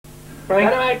Frank.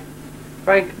 Dynamite.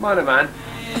 Frank, come on, man.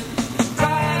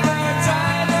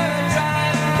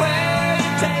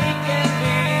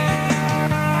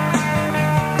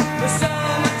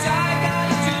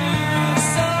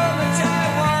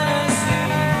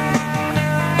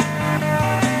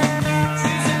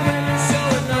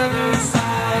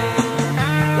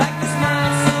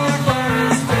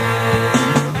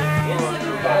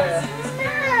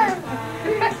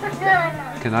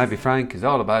 Can I Be Frank is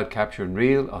all about capturing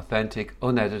real, authentic,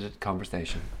 unedited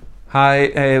conversation.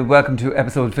 Hi, welcome to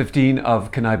episode 15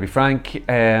 of Can I Be Frank.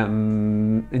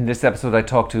 In this episode I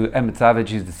talked to Emmett Savage.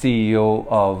 He's the CEO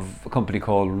of a company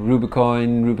called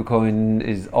Rubicoin. Rubicoin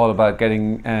is all about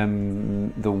getting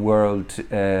the world,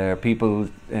 people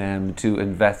to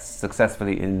invest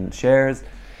successfully in shares.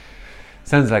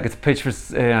 Sounds like it's a pitch for,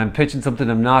 I'm pitching something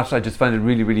I'm not. I just find it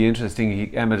really, really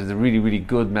interesting. Emmett has a really, really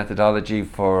good methodology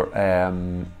for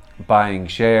buying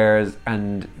shares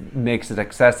and makes it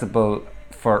accessible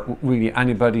for really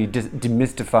anybody,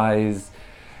 demystifies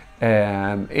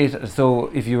it. So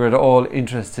if you were at all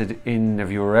interested in, if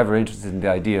you were ever interested in the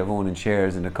idea of owning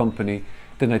shares in a company,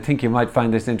 then I think you might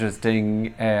find this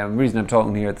interesting. Reason I'm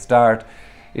talking here at the start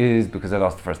is because I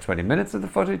lost the first 20 minutes of the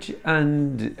footage,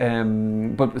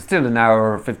 and but still an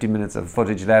hour or 50 minutes of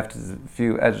footage left. There's a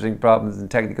few editing problems and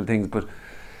technical things, but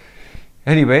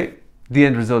anyway, the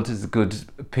end result is a good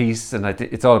piece, and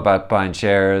it's all about buying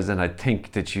shares, and I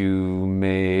think that you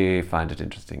may find it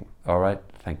interesting. All right,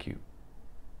 thank you.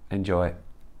 Enjoy.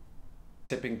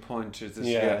 Tipping point is this,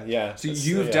 Yeah. So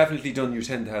you've definitely done your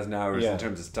 10,000 hours in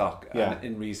terms of stock and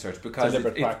in research, because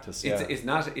deliberate practice.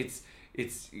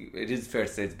 It is fair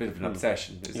to say it's a bit of an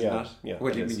obsession, is it not? Yeah.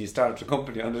 Well, you mean you started a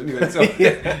company on it anyway? So it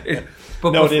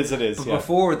is. But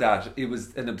before that, it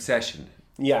was an obsession.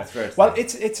 Yeah. Well,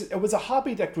 it was a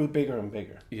hobby that grew bigger and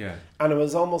bigger. Yeah. And it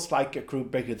was almost like it grew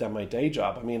bigger than my day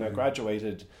job. I mean, I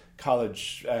graduated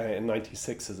college in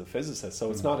 '96 as a physicist,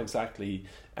 so it's not exactly,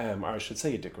 or I should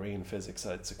say, a degree in physics.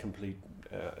 It's a complete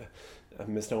a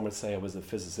misnomer to say I was a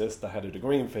physicist. I had a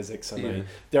degree in physics, and I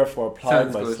therefore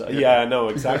applied myself. Yeah, no,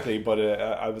 exactly. But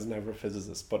I was never a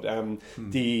physicist. But I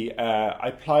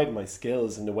applied my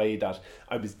skills in the way that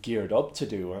I was geared up to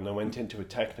do, and I went into a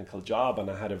technical job, and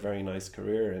I had a very nice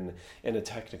career in a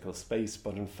technical space.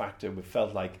 But in fact, it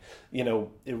felt like, it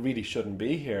really shouldn't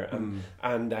be here.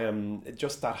 And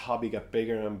just that hobby got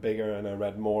bigger and bigger, and I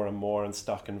read more and more on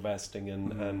stock investing,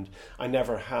 and I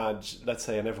never had, let's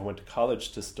say, I never went to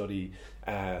college to study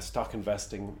stock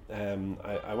investing.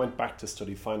 I went back to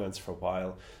study finance for a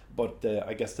while, but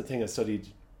I guess the thing I studied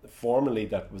formally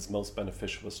that was most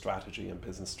beneficial was strategy and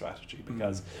business strategy,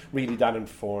 because really that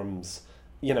informs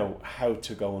how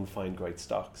to go and find great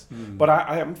stocks. But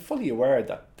I am fully aware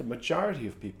that the majority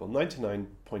of people,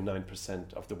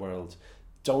 99.9% of the world,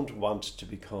 don't want to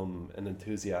become an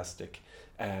enthusiastic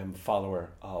follower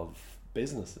of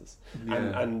businesses,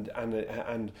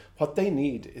 and what they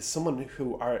need is someone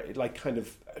who are like kind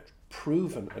of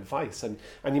proven advice, and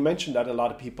you mentioned that a lot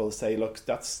of people say, look,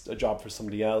 that's a job for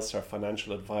somebody else or a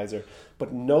financial advisor, but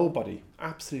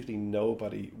absolutely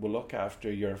nobody will look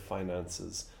after your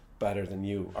finances better than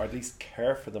you, or at least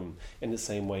care for them in the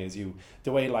same way as you,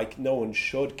 the way like no one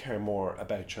should care more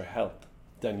about your health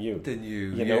than you.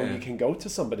 You can go to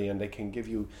somebody and they can give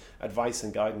you advice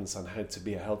and guidance on how to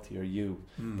be a healthier you,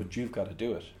 but you've got to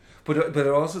do it. But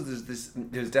also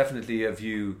there's definitely a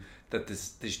view that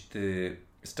the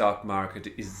stock market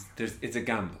it's a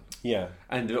gamble. Yeah.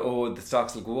 And the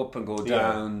stocks will go up and go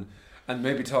down. And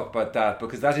maybe talk about that,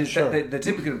 because that is the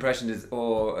typical impression is,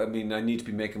 I need to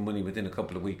be making money within a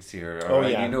couple of weeks here.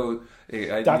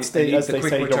 That's as they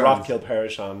say, the rock you'll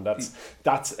perish on.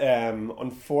 That's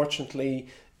unfortunately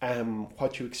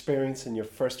what you experience in your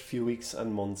first few weeks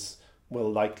and months will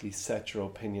likely set your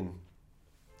opinion,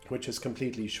 which is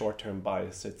completely short-term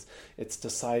bias. It's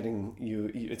deciding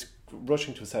it's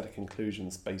rushing to a set of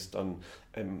conclusions based on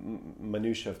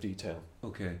minutiae of detail.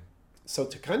 Okay. So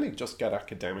to kind of just get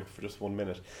academic for just 1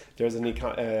 minute, there's a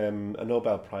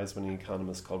Nobel Prize winning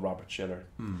economist called Robert Shiller,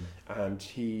 and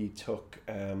he took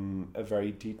a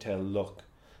very detailed look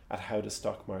at how the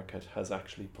stock market has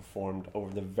actually performed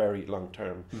over the very long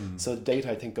term. So the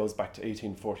data, I think, goes back to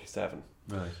 1847.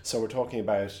 Right. So we're talking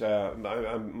about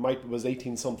was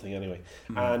 18 something anyway,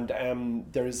 and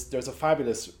there's a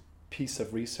fabulous piece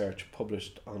of research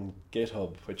published on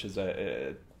GitHub, which is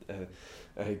a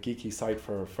geeky site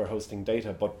for hosting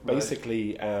data, but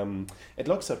basically it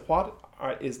looks at what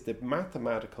is the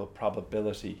mathematical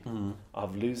probability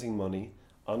of losing money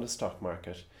on the stock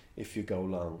market if you go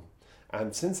long.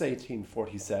 And since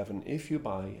 1847, if you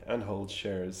buy and hold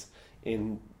shares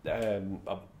in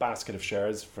a basket of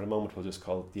shares, for the moment we'll just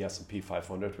call it the S&P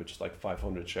 500, which is like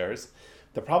 500 shares,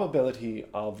 the probability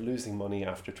of losing money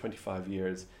after 25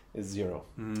 years is zero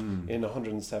in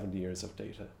 170 years of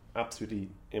data. Absolutely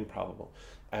improbable.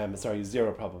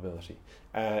 Zero probability.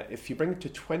 If you bring it to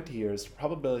 20 years, the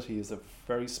probability is a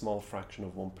very small fraction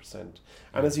of 1%.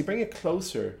 And as you bring it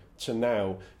closer to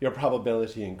now, your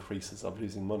probability increases of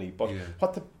losing money. But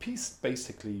what the piece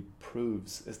basically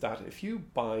proves is that if you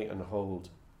buy and hold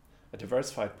a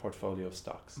diversified portfolio of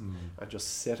stocks and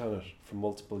just sit on it for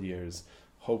multiple years,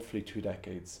 hopefully 2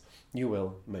 decades, you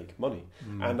will make money.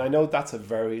 And I know that's a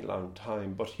very long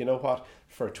time, but you know what?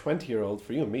 For a 20-year-old,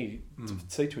 for you and me, to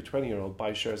say to a 20-year-old,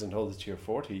 buy shares and hold it to your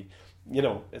 40, you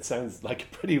know, it sounds like a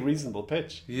pretty reasonable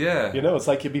pitch. Yeah. You know, it's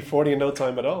like you'd be 40 in no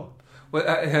time at all. Well,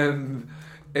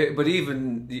 but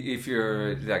even if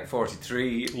you're like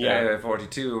 43,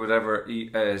 42 or whatever,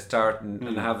 starting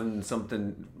and having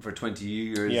something for 20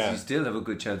 years, you still have a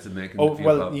good chance of making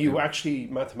it. You actually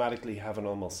mathematically have an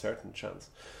almost certain chance.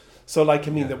 So, like,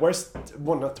 I mean,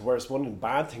 one of the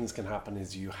bad things can happen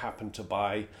is you happen to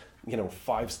buy,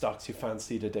 5 stocks you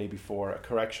fancied a day before, a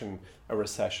correction, a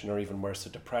recession, or even worse, a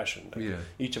depression.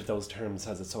 Each of those terms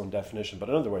has its own definition. But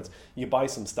in other words, you buy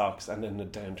some stocks and then the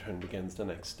downturn begins the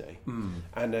next day.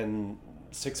 And then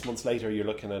 6 months later, you're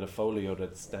looking at a folio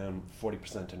that's down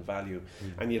 40% in value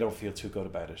and you don't feel too good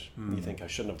about it. You think, I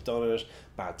shouldn't have done it,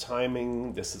 bad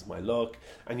timing, this is my luck.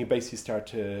 And you basically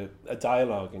start a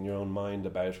dialogue in your own mind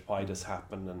about why this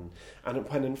happened. And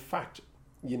when in fact,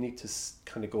 you need to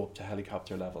kind of go up to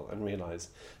helicopter level and realize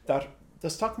that the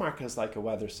stock market is like a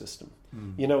weather system.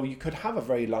 You could have a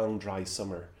very long dry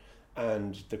summer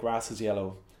and the grass is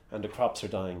yellow and the crops are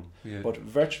dying, but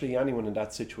virtually anyone in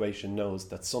that situation knows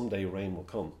that someday rain will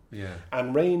come.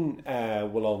 And rain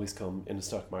will always come in the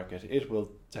stock market. It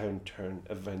will downturn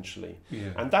eventually.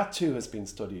 And that too has been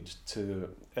studied to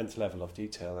nth level of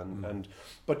detail.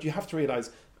 But you have to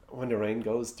realize when the rain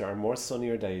goes, there are more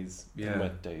sunnier days than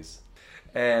wet days.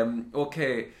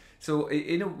 Okay, so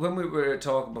when we were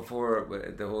talking before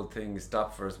the whole thing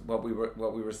stopped for us, what we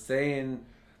were saying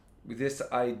with this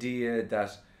idea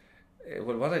that,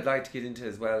 what I'd like to get into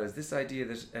as well is this idea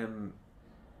that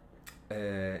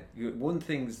one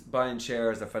thing's buying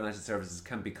shares of financial services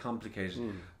can be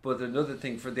complicated, but another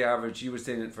thing for the average, you were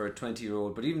saying it for a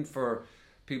 20-year-old, but even for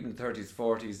people in the 30s,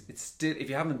 40s, it's still, if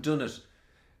you haven't done it,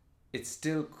 it's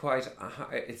still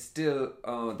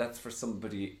that's for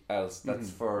somebody else. That's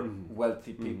for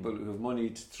wealthy people who have money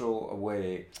to throw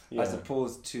away, as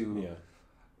opposed to,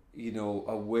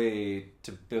 a way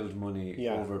to build money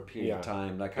over a period of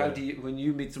time. Like, how do you, when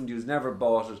you meet somebody who's never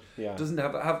bought it, doesn't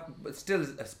but still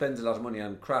spends a lot of money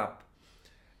on crap,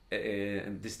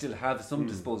 and they still have some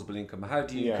disposable income, how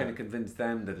do you kind of convince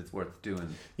them that it's worth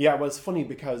doing? Yeah, well, it's funny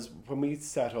because when we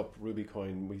set up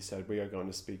Rubycoin, we said we are going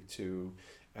to speak to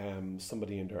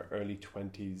somebody in their early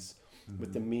 20s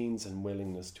with the means and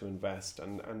willingness to invest.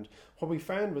 And what we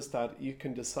found was that you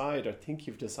can decide, or think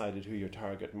you've decided who your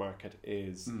target market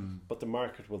is, but the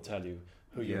market will tell you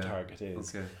who your target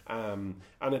is. Okay.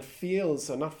 And it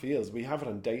we have it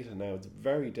on data now, it's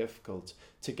very difficult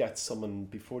to get someone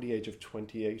before the age of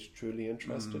 28 truly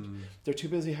interested. They're too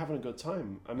busy having a good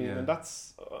time. I mean, and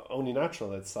that's only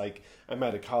natural. It's like, I'm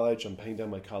out of college, I'm paying down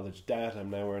my college debt, I'm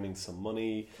now earning some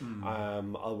money,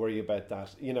 I'll worry about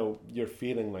that. You're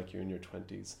feeling like you're in your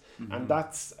 20s. And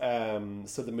that's,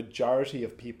 so the majority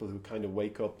of people who kind of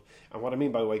wake up, and what I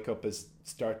mean by wake up is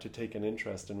start to take an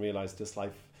interest and realize this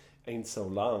life ain't so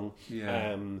long,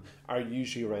 are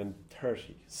usually around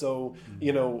 30. So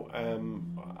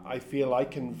I feel I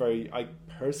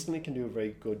personally can do a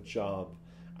very good job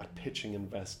at pitching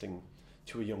investing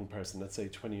to a young person, let's say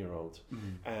 20-year-old,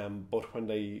 but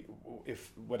when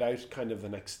if without kind of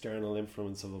an external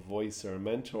influence of a voice or a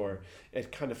mentor,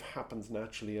 it kind of happens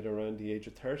naturally at around the age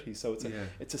of 30. So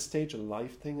it's a stage of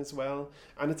life thing as well,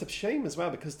 and it's a shame as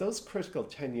well, because those critical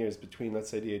 10 years between,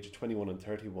 let's say, the age of 21 and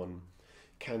 31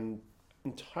 can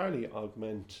entirely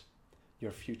augment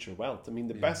your future wealth. I mean,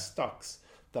 the best stocks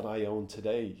that I own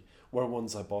today were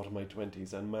ones I bought in my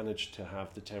 20s and managed to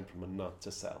have the temperament not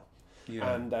to sell.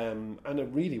 And it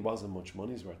really wasn't much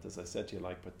money's worth, as I said to you,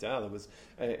 like with Dell.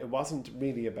 It wasn't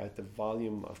really about the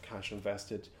volume of cash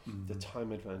invested. The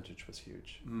time advantage was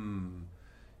huge.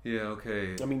 Yeah,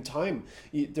 okay. I mean, time,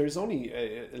 there's only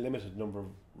a limited number of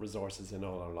resources in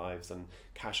all our lives, and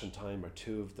cash and time are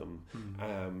two of them.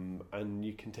 And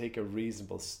you can take a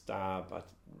reasonable stab at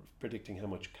predicting how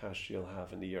much cash you'll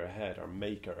have in the year ahead, or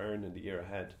make or earn in the year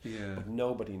ahead. Yeah. But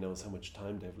nobody knows how much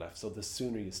time they've left. So the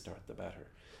sooner you start, the better.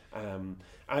 And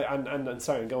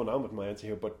sorry, I'm going on with my answer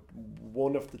here, but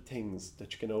one of the things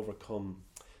that you can overcome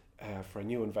for a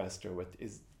new investor with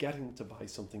is getting to buy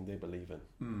something they believe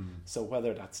in. So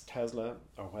whether that's Tesla,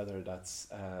 or whether that's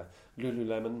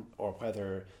Lululemon, or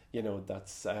whether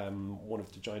that's one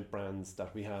of the giant brands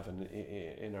that we have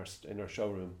in our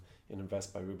showroom in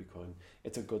Invest by Rubycoin,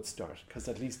 it's a good start, because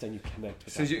at least then you connect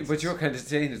with. So, what you're kind of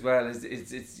saying as well is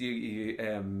it's you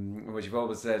what you've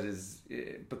always said is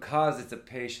because it's a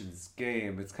patience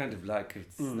game. It's kind of like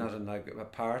it's not like a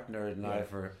partner in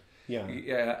life, or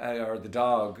or the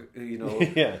dog,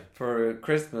 for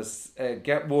Christmas.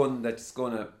 Get one that's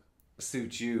going to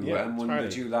suit you, and one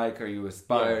that you like, or you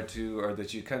aspire to, or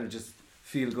that you kind of just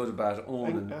feel good about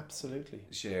owning. Absolutely.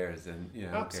 Shares, and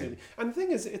absolutely. Okay. And the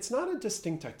thing is, it's not a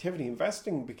distinct activity.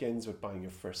 Investing begins with buying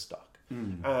your first stock.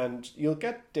 And you'll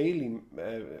get daily,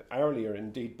 hourly, or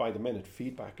indeed by the minute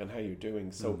feedback on how you're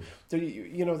doing. So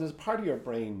there's a part of your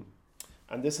brain,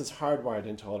 and this is hardwired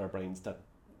into all our brains, that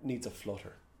needs a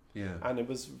flutter. Yeah. And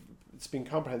it's been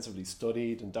comprehensively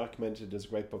studied and documented. There's a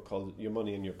great book called Your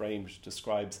Money in Your Brain, which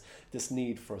describes this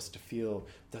need for us to feel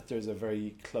that there's a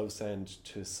very close end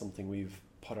to something we've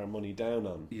put our money down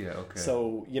on. Yeah, okay.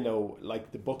 So,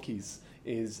 like the bookies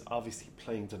is obviously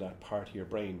playing to that part of your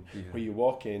brain where you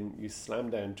walk in, you slam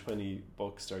down $20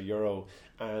 or euro,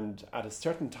 and at a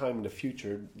certain time in the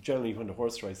future, generally when the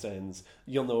horse race ends,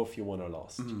 you'll know if you won or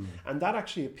lost. And that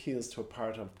actually appeals to a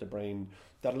part of the brain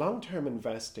that long-term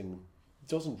investing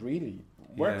doesn't really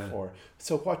work for.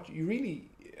 So what you really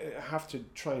have to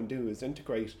try and do is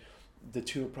integrate the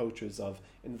two approaches of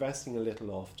investing a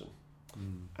little often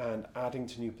and adding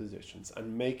to new positions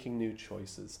and making new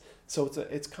choices. So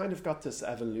it's kind of got this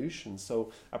evolution.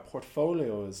 So a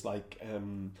portfolio is like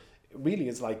really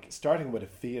is like starting with a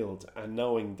field and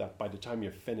knowing that by the time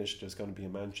you're finished there's going to be a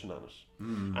mansion on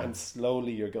it, and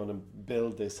slowly you're going to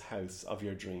build this house of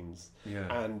your dreams,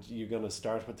 and you're going to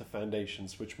start with the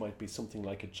foundations, which might be something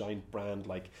like a giant brand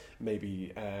like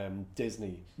maybe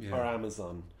Disney or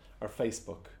Amazon or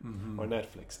Facebook or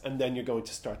Netflix, and then you're going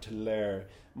to start to layer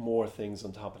more things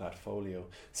on top of that folio.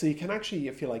 So you can actually,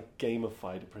 if you like,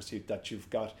 gamify the pursuit, that you've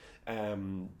got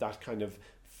that kind of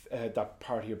that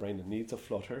part of your brain that needs a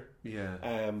flutter,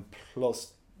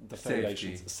 plus the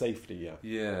foundations, safety,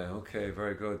 okay,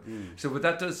 very good. So but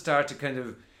that does start to kind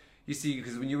of, you see,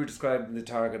 because when you were describing the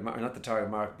target market, not the target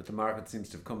market, but the market seems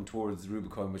to have come towards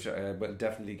Rubycoin, which I will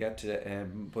definitely get to,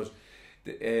 but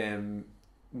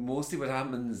mostly what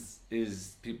happens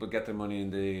is people get their money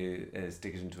and they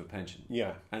stick it into a pension.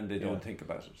 And they don't think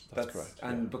about it. That's correct.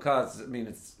 And because, I mean,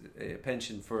 it's a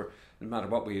pension for, no matter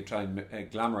what way you try and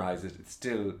glamorize it, it's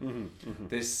still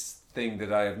this thing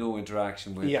that I have no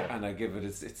interaction with, and I give it,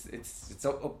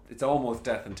 it's almost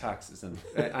death and taxes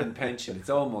and pension. It's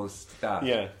almost that.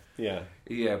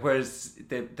 Whereas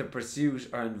the pursuit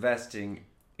or investing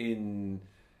in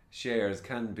shares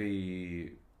can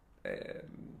be...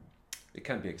 it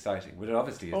can be exciting, but it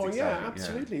obviously is exciting.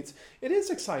 Absolutely. It is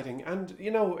exciting, and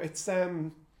it's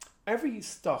every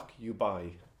stock you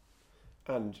buy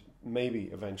and maybe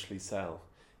eventually sell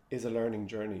is a learning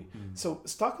journey. So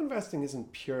stock investing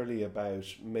isn't purely about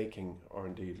making or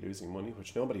indeed losing money,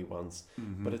 which nobody wants,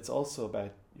 but it's also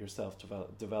about yourself,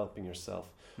 developing yourself,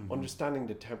 understanding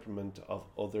the temperament of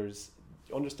others,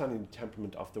 understanding the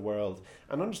temperament of the world,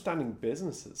 and understanding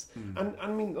businesses. And I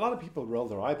mean, a lot of people roll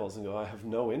their eyeballs and go, I have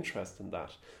no interest in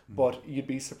that. But you'd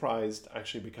be surprised,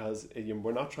 actually, because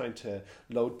we're not trying to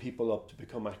load people up to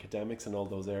become academics in all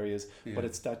those areas, but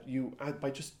it's that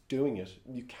by just doing it,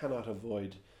 you cannot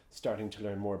avoid starting to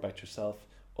learn more about yourself,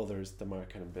 others, the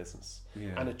market, and business.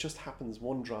 And it just happens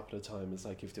one drop at a time. It's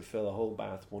like you have to fill a whole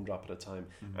bath one drop at a time,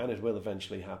 and it will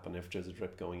eventually happen if there's a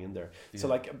drip going in there. So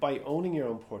like by owning your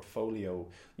own portfolio,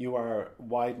 you are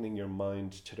widening your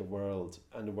mind to the world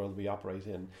and the world we operate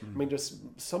in. I mean, there's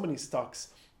so many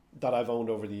stocks that I've owned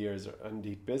over the years, or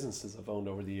indeed businesses I've owned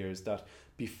over the years, that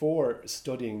before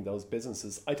studying those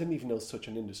businesses, I didn't even know such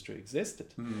an industry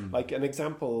existed. Like an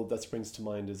example that springs to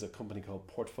mind is a company called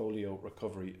Portfolio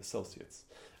Recovery Associates,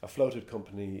 a floated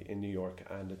company in New York,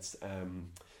 and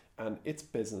its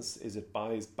business is it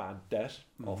buys bad debt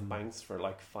off banks for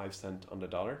like 5 cents on the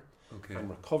dollar, and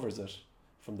recovers it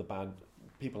from the bad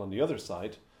people on the other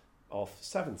side of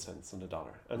 7 cents on the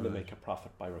dollar, and they make a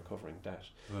profit by recovering debt.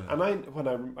 And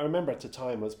I remember at the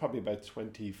time, I was probably about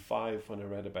 25 when I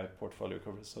read about Portfolio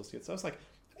Recovery Associates. I was like,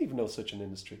 I didn't even know such an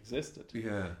industry existed.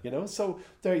 So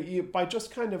by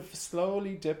just kind of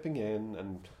slowly dipping in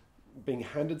and being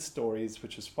handed stories,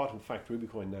 which is what in fact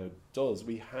Rubycoin now does.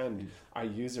 We hand our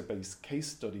user base case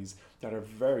studies that are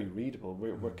very readable.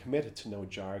 We're committed to no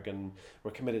jargon.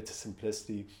 We're committed to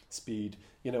simplicity, speed,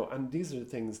 and these are the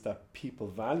things that people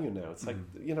value now. It's like,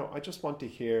 I just want to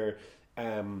hear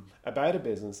about a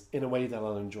business in a way that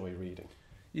I'll enjoy reading.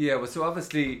 Yeah, well, so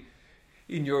obviously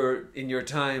in your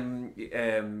time,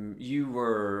 you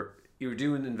were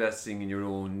doing investing in your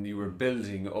own, you were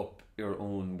building up your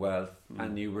own wealth,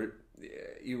 and you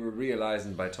were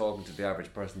realizing by talking to the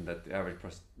average person that the average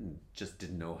person just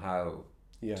didn't know how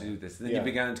to do this. And then you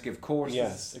began to give courses.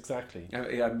 Yes, exactly.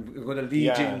 I'm going to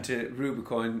lead you into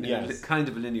Rubycoin in kind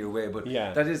of a linear way, but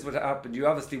that is what happened. You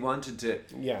obviously wanted to.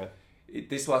 Yeah.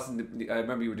 This wasn't. I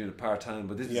remember you were doing it part-time,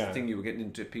 but this is the thing, you were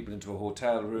getting people into a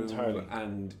hotel room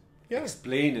and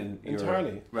explaining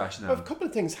your rationale. Well, a couple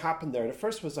of things happened there. The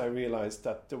first was I realised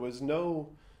that there was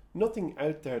nothing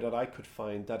out there that I could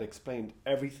find that explained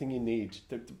everything you need,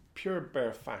 the pure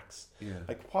bare facts. Yeah.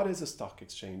 Like, what is a stock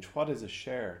exchange? What is a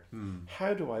share?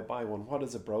 How do I buy one? What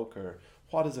is a broker?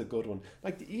 What is a good one?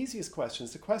 Like, the easiest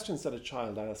questions, the questions that a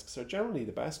child asks, are generally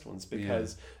the best ones,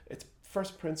 because it's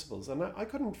first principles. And I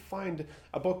couldn't find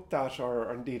a book that,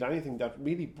 or indeed anything that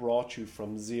really brought you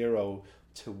from 0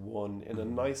 to 1 in a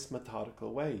nice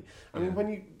methodical way. I mean,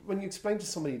 when you explain to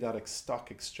somebody that a stock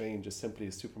exchange is simply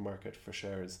a supermarket for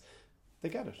shares, they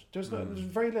get it. There's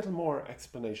very little more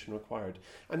explanation required.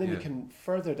 And then you can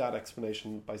further that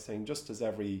explanation by saying, just as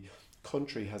every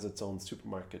country has its own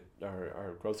supermarket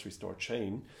or grocery store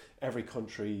chain, every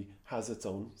country has its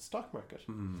own stock market.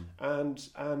 And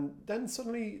then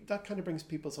suddenly that kind of brings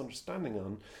people's understanding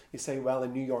on. You say, well,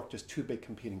 in New York there's 2 big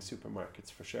competing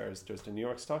supermarkets for shares. There's the New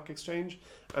York Stock Exchange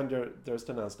and there's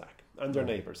the NASDAQ, and their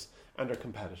neighbours and their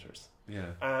competitors.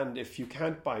 And if you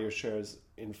can't buy your shares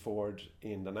in Ford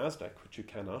in the NASDAQ, which you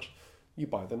cannot, you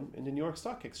buy them in the New York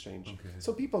Stock Exchange. Okay.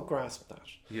 So people grasp that.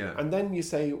 Yeah. And then you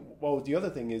say, well, the other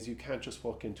thing is you can't just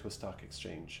walk into a stock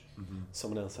exchange.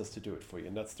 Someone else has to do it for you,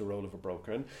 and that's the role of a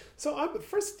broker. And so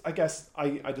I guess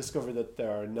I discovered that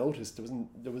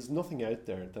there was nothing out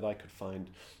there that I could find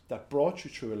that brought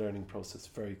you through a learning process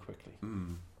very quickly.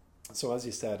 So as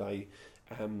you said, I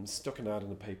stuck an ad in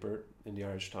the paper, in the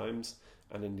Irish Times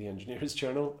and in the Engineers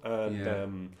Journal,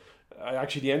 and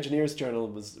the Engineers Journal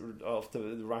was of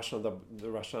the rationale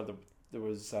that there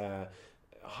was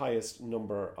highest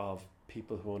number of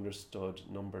people who understood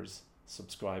numbers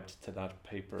subscribed to that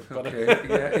paper.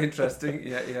 Okay, interesting.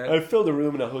 Yeah. I filled a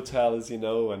room in a hotel, as you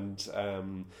know,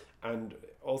 and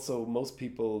also most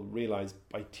people realize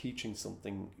by teaching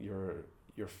something you're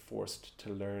forced to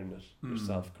learn it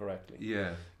yourself correctly.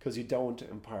 Yeah, because you don't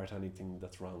impart anything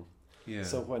that's wrong. Yeah.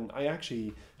 So when I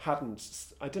actually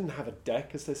I didn't have a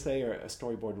deck, as they say, or a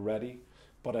storyboard ready,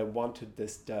 but I wanted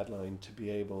this deadline to be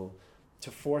able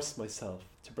to force myself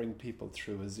to bring people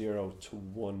through a 0 to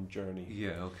 1 journey.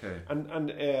 Yeah, okay.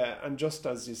 And just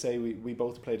as you say, we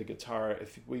both play the guitar.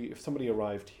 If somebody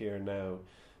arrived here now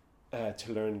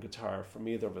to learn guitar, from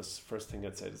either of us, first thing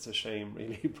I'd say, it's a shame,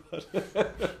 really, but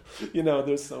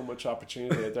there's so much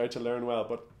opportunity out there to learn well.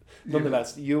 But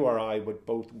nonetheless, you or I would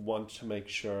both want to make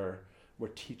sure we're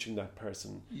teaching that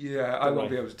person. Yeah, I won't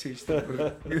be able to teach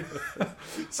them.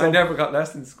 So, I never got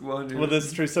lessons. Well,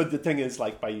 that's true. So the thing is,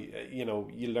 like,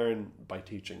 you learn by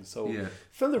teaching. So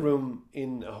fill the room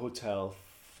in a hotel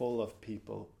full of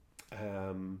people.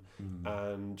 And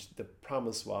the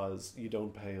promise was, you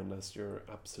don't pay unless you're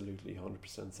absolutely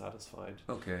 100% satisfied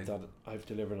that I've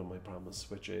delivered on my promise,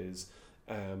 which is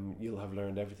you'll have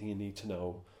learned everything you need to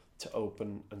know to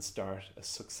open and start a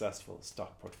successful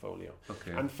stock portfolio.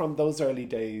 Okay. And from those early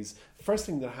days, first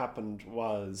thing that happened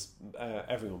was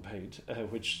everyone paid,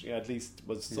 which at least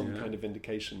was some kind of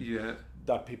indication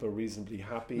that people are reasonably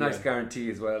happy. Nice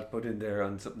guarantee as well to put in there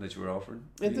on something that you were offering.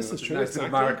 This is true. Nice bit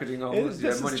of marketing almost.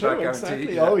 Money back guarantee.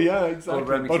 Exactly. Yeah. Oh yeah,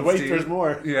 exactly. But wait, there's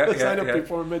more. Sign up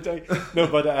before midday. No,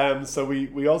 but so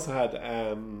we also had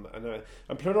and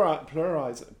I'm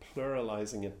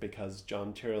pluralizing it because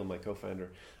John Tyrrell, my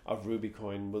co-founder of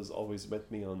Rubycoin, was always with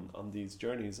me on these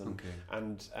journeys,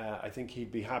 and I think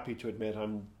he'd be happy to admit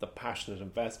I'm the passionate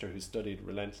investor who studied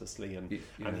relentlessly, and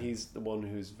he's the one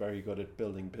who's very good at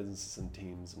building businesses and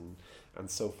teams and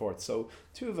so forth. So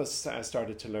two of us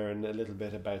started to learn a little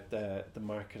bit about the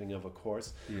marketing of a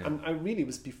course, and I really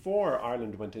was before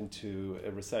Ireland went into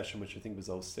a recession, which I think was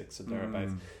 2006 or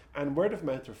thereabouts. And word of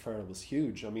mouth referral was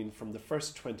huge. I mean, from the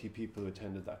first 20 people who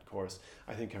attended that course,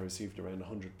 I think I received around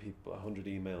 100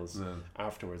 emails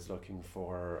afterwards looking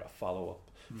for a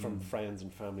follow-up from friends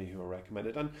and family who were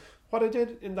recommended. And what I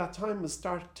did in that time was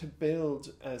start to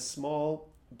build a small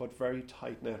but very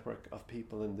tight network of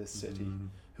people in this city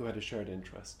who had a shared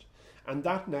interest. And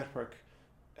that network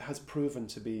has proven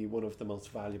to be one of the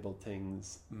most valuable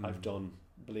things I've done,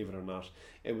 believe it or not.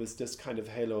 It was this kind of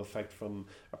halo effect from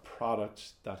a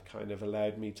product that kind of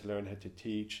allowed me to learn how to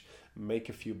teach, make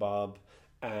a few bob,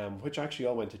 which actually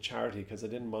all went to charity because I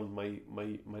didn't want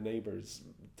my neighbours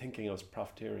thinking I was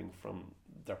profiteering from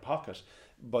their pocket.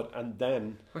 And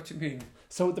then... What do you mean?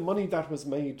 So the money that was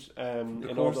made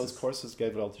in all those courses,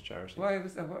 gave it all to charity. Why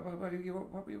was that? What were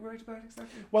you worried about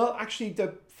exactly? Well, actually,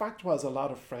 the fact was a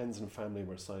lot of friends and family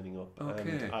were signing up.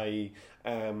 Okay.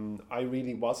 And I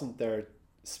really wasn't there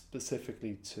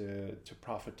specifically to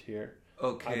profiteer.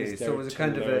 Okay, so it was a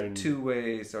kind of a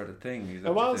two-way sort of thing.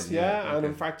 It was, yeah. Okay. And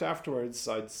in fact, afterwards,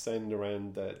 I'd send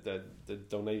around the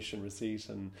donation receipt,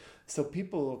 and so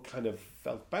people kind of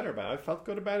felt better about it. I felt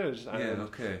good about it. And,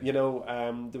 you know,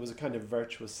 there was a kind of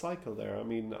virtuous cycle there. I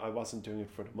mean, I wasn't doing it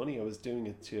for the money. I was doing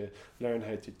it to learn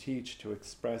how to teach, to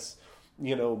express,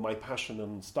 you know, my passion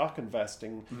on stock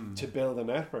investing, to build a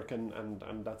network, and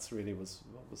that's really what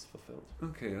was fulfilled.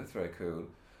 Okay, that's very cool.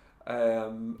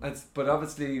 But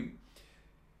obviously,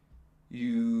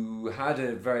 you had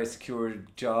a very secure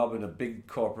job in a big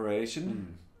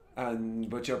corporation,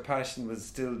 but your passion was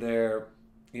still there,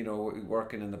 you know,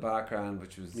 working in the background,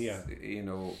 which was, you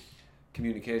know,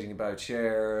 communicating about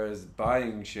shares,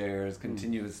 buying shares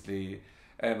continuously.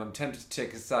 I'm tempted to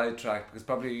take a sidetrack because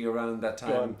probably around that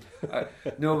time...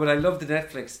 no, but I love the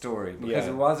Netflix story because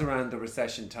it was around the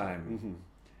recession time.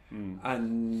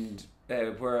 And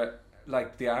where,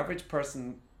 like, the average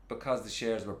person... Because the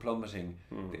shares were plummeting,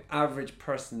 the average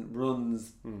person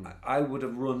runs. I would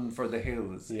have run for the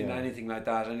hills in anything like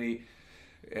that. And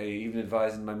even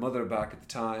advising my mother back at the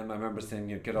time, I remember saying,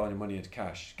 "You get all your money into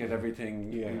cash, get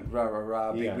everything, rah rah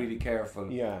rah, be really careful,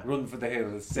 run for the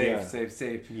hills,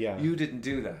 save." Yeah. You didn't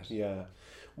do that. Yeah.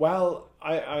 Well,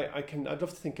 I'd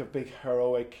love to think of big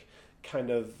heroic kind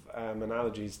of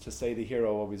analogies to say the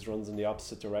hero always runs in the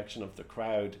opposite direction of the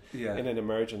crowd in an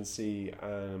emergency.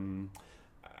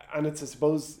 And I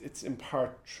suppose it's in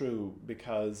part true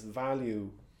because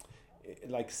value,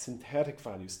 like synthetic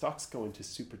value, stocks go into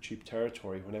super cheap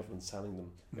territory when everyone's selling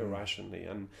them irrationally.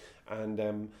 And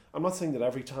I'm not saying that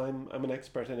every time I'm an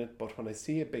expert in it, but when I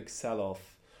see a big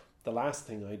sell-off, the last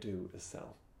thing I do is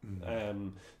sell.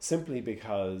 Simply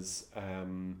because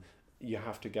you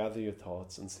have to gather your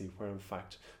thoughts and see where, in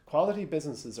fact, quality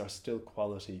businesses are still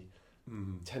quality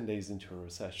 10 days into a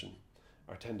recession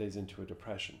or 10 days into a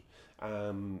depression.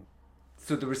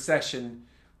 So the recession,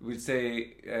 we'd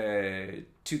say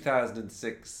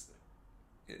 2006,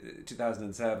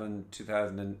 2007,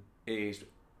 2008,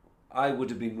 I would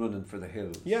have been running for the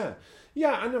hills. Yeah,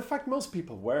 and in fact most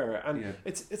people were. And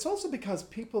it's also because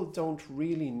people don't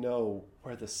really know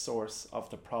where the source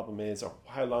of the problem is or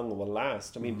how long it will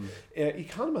last. I mean,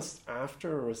 economists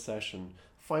after a recession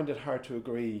find it hard to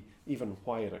agree even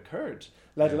why it occurred,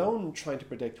 let alone trying to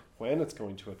predict when it's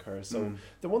going to occur. So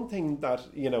the one thing that,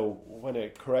 you know, when a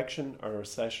correction or a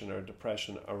recession or a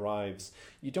depression arrives,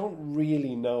 you don't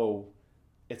really know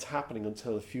it's happening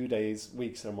until a few days,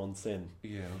 weeks or months in.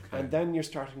 And then you're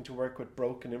starting to work with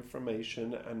broken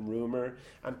information and rumour,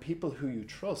 and people who you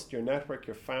trust, your network,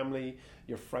 your family,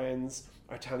 your friends,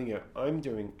 are telling you, I'm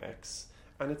doing X.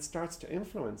 And it starts to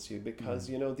influence you because,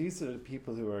 you know, these are the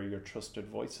people who are your trusted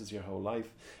voices your whole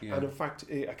life. And in fact,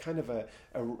 a kind of a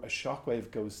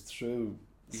shockwave goes through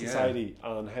society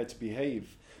on how to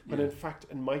behave, when in fact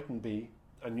it mightn't be,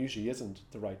 and usually isn't,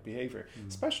 the right behaviour,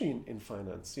 especially in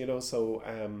finance, you know. So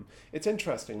it's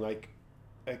interesting, like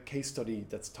a case study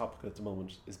that's topical at the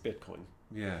moment is Bitcoin.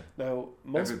 Now,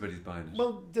 everybody's buying it.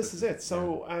 Well, this is it.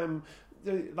 So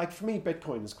like for me,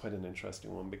 Bitcoin is quite an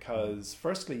interesting one because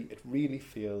firstly, it really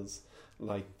feels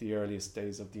like the earliest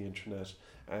days of the internet.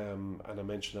 And I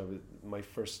mentioned the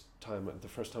first time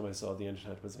I saw the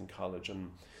internet was in college, and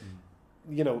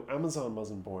you know, Amazon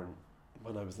wasn't born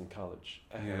when I was in college.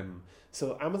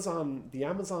 So the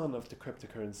Amazon of the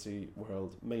cryptocurrency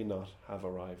world may not have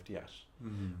arrived yet.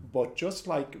 But just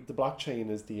like the blockchain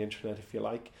is the internet, if you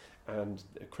like, and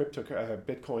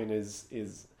Bitcoin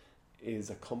is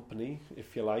a company,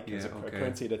 if you like, is a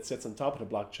currency that sits on top of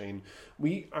the blockchain,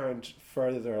 we aren't far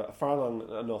along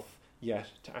enough yet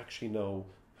to actually know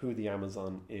who the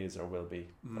Amazon is or will be,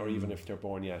 or even if they're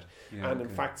born yet. In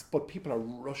fact, but people are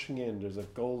rushing in. There's a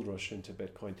gold rush into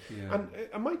Bitcoin. And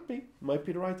it might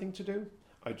be the right thing to do.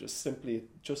 I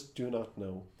just do not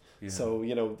know. So,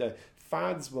 you know, the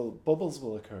bubbles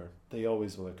will occur. They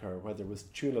always will occur, whether it was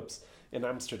tulips in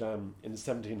Amsterdam in the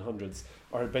 1700s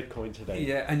or Bitcoin today.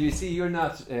 Yeah, and you see, you're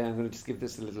not, I'm going to just give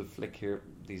this a little flick here,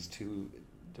 these two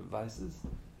devices.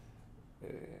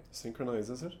 Synchronize,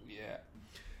 is it? Yeah.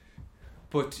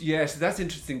 But yes, that's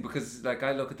interesting because like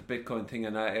I look at the Bitcoin thing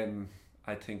and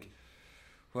I think,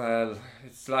 well,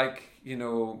 it's like, you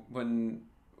know, when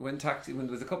there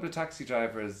was a couple of taxi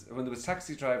drivers, when there was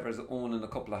taxi drivers owning a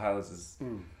couple of houses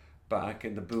back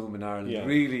in the boom in Ireland,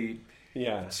 really.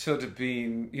 Yeah, it should have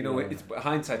been, you know, it's,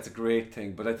 hindsight's a great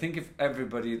thing, but I think if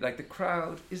everybody, like the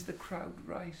crowd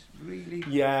right, really?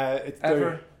 Yeah,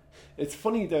 it's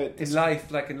funny that in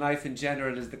life in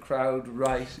general, is the crowd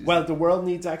right? Well, the world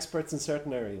needs experts in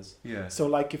certain areas. Yeah. So,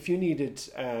 like, if you needed,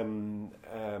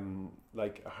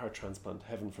 like a heart transplant,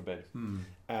 heaven forbid,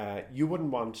 you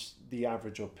wouldn't want the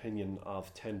average opinion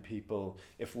of 10 people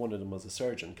if one of them was a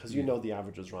surgeon, because you know the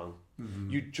average is wrong.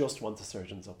 You just want the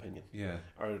surgeon's opinion,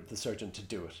 or the surgeon to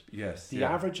do it. Yes. The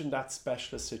average in that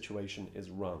specialist situation is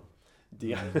wrong.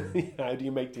 How do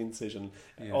you make the incision?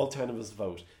 All 10 of us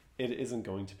vote. It isn't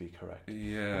going to be correct.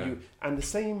 Yeah. And the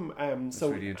same. That's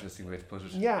a really interesting way to put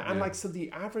it. Yeah, and like, so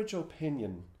the average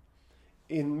opinion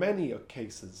in many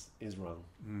cases is wrong.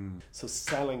 So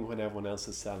selling when everyone else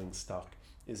is selling stock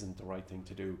isn't the right thing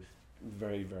to do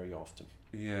very, very often.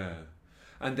 Yeah.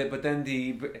 But then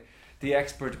the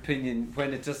expert opinion,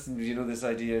 when it doesn't, you know, this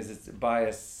idea is it's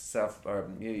bias, or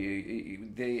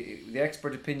the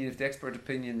expert opinion. If the expert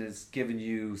opinion is giving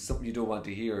you something you don't want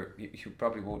to hear, you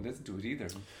probably won't listen to it either.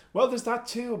 Well, there's that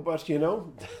too, but you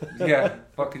know,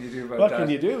 what can you do about what that? What can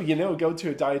you do? You know, go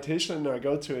to a dietitian or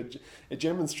go to a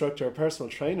gym instructor, a personal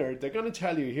trainer. They're going to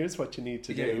tell you, here's what you need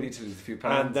to do. You need to lose a few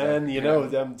pounds, and then you know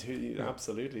them to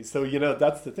absolutely. So you know,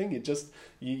 that's the thing.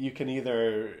 You can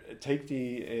either take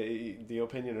the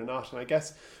opinion or not. And I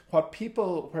guess where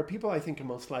people I think are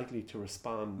most likely to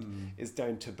respond is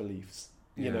down to beliefs.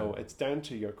 You know, it's down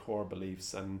to your core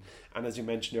beliefs. And as you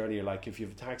mentioned earlier, like if you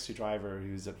have a taxi driver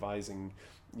who's advising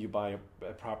you buy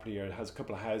a property, or has a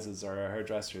couple of houses, or a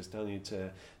hairdresser is telling you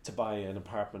to buy an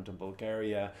apartment in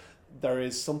Bulgaria, there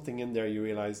is something in there you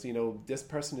realise, you know, this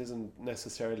person isn't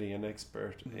necessarily an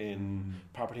expert in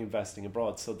property investing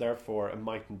abroad, so therefore it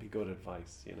mightn't be good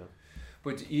advice, you know.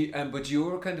 But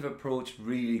your kind of approach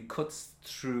really cuts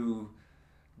through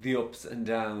the ups and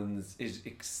downs. It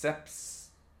accepts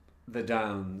the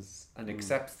downs and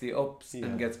accepts the ups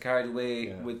and gets carried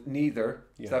away with neither.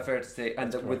 Is that fair to say?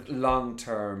 And that with long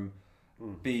term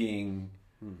being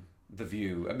the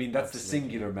view. I mean, that's the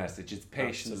singular message. It's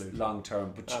patience, long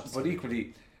term, but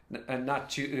equally, and not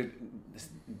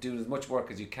doing as much work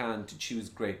as you can to choose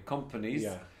great companies.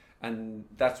 And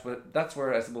that's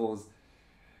where I suppose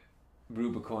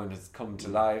Rubicoin has come to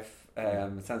life.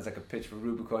 It sounds like a pitch for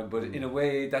Rubicoin, but in a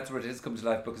way that's where it has come to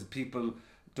life, because people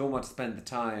don't want to spend the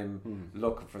time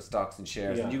looking for stocks and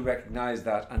shares, and you recognise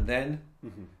that, and then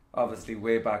obviously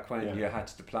way back when you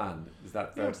hatched the plan. Is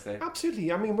that fair to say?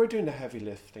 Absolutely. I mean, we're doing the heavy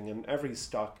lifting, and every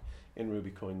stock in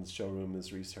Rubicoin's showroom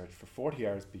is researched for 40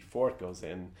 hours before it goes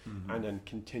in, and then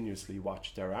continuously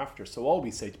watched thereafter. So all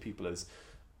we say to people is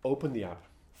open the app,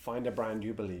 find a brand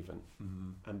you believe in,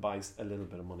 and buy a little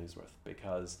bit of money's worth,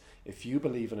 because if you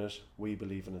believe in it, we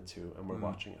believe in it too, and we're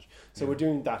watching it. So we're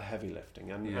doing that heavy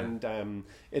lifting, and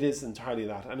it is entirely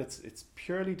that, and it's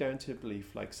purely down to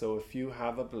belief. Like, so if you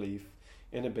have a belief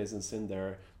in a business, in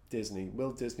there,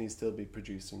 will Disney still be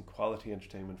producing quality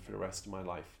entertainment for the rest of my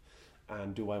life,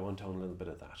 and do I want to own a little bit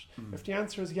of that? If the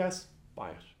answer is yes, buy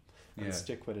it and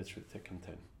stick with it through thick and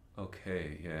thin.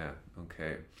 Okay.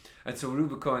 And so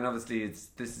Rubicoin, obviously,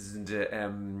 this isn't.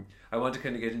 I want to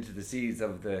kind of get into the seeds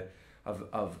of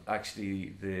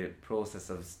actually the process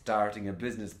of starting a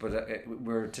business. But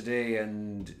we're today,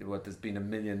 and there's been 1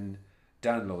 million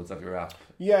downloads of your app.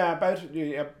 Yeah,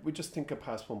 we just think it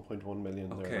passed 1.1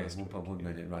 million. Okay, 1.1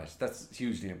 million, right? That's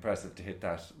hugely impressive to hit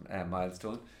that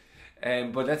milestone.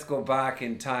 But let's go back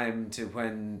in time to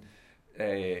when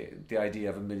the idea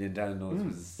of 1 million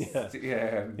downloads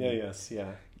was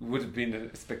would have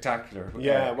been spectacular.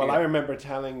 I remember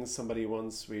telling somebody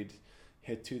once we'd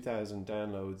hit 2,000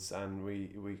 downloads, and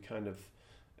we kind of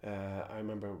I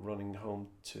remember running home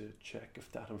to check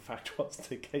if that in fact was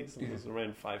the case, and it was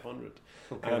around 500.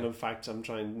 And in fact I'm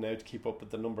trying now to keep up with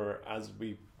the number as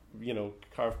we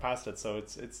carve past it, so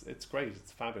it's great.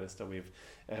 It's fabulous that we've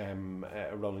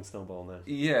a rolling snowball now.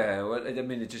 Yeah, well, I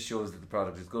mean, it just shows that the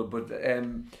product is good. But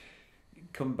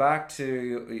come back to,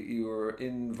 you were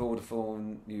in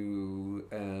Vodafone. You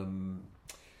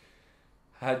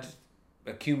had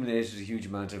accumulated a huge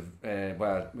amount of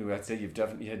I'd say you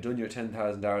had done your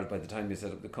 10,000 hours by the time you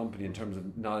set up the company in terms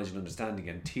of knowledge and understanding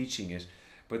and teaching it.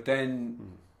 But then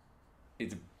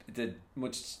it's a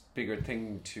much bigger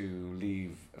thing to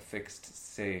leave a fixed,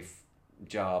 safe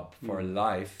job for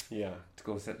life Yeah. to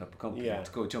go setting up a company, Yeah.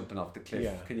 to go jumping off the cliff.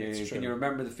 Yeah, Can it's true. you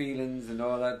remember the feelings and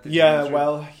all that? Yeah,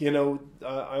 well,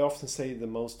 I often say the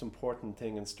most important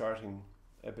thing in starting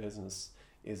a business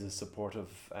is a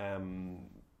supportive, I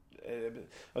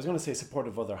was going to say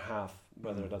supportive other half,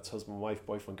 whether that's husband, wife,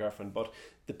 boyfriend, girlfriend, but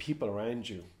the people around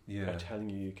you are telling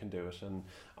you can do it. And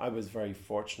I was very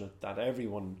fortunate that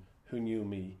everyone who knew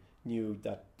me knew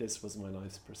that this was my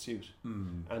life's pursuit,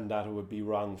 and that it would be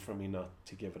wrong for me not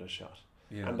to give it a shot.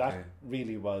 That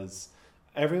really was,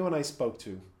 everyone I spoke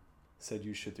to said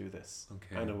you should do this,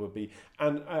 and it would be,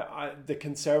 and I the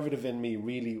conservative in me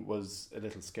really was a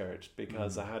little scared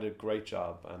because I had a great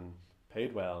job and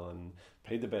paid well and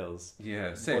paid the bills.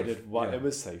 Yeah, safe. But it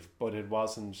was safe, but it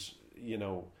wasn't,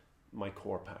 my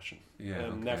core passion.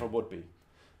 Never would be.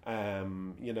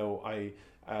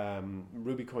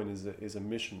 Rubycoin is a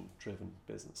mission-driven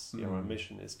business. Our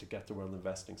mission is to get the world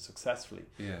investing successfully,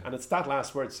 and it's that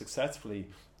last word, successfully,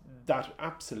 that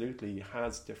absolutely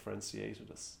has differentiated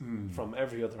us from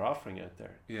every other offering out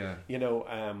there.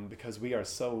 Because we are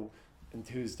so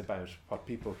enthused about what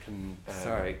people can.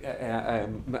 Sorry,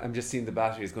 I'm just seeing the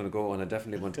battery is going to go, and I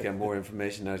definitely want to get more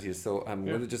information out of you. So I'm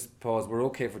going to just pause. We're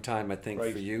okay for time, I think, for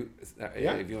you.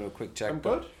 If you want a quick check, I'm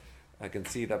good. I can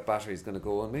see that battery is going to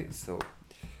go on me, so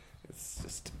it's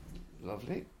just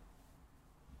lovely.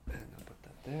 And I'll put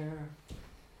that there.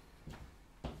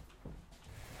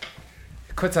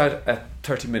 It cuts out at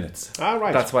 30 minutes.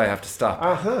 Right. That's why I have to stop.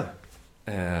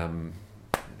 Anyway.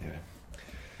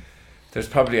 There's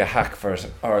probably a hack for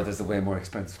it, or there's a way more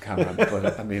expensive camera.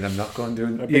 But I mean, I'm not going to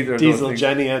do either of those diesel things.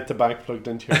 Jenny at the back plugged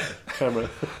into your camera.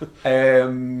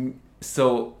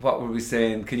 So what were we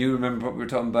saying? Can you remember what we were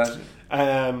talking about?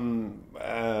 I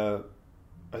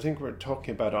think we're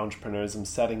talking about entrepreneurism,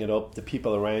 setting it up, the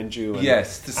people around you. And,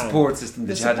 yes, the support system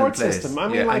that you had in place. I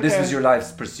mean, and this was your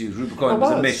life's pursuit. Rubycoin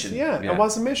was a mission. It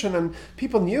was a mission, and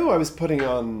people knew I was putting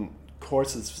on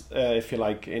courses, if you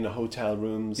like, in hotel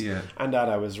rooms, and that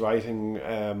I was writing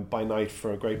by night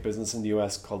for a great business in the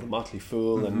US called The Motley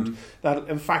Fool, and that,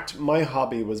 in fact, my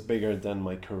hobby was bigger than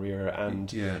my career,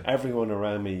 and everyone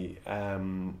around me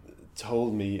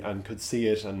told me and could see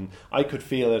it, and I could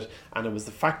feel it, and it was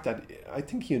the fact that I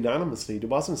think unanimously there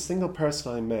wasn't a single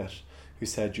person I met who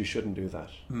said you shouldn't do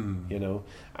that, and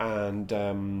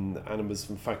it was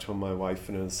in fact when my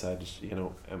wife said,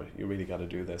 Emma, you really got to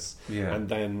do this, and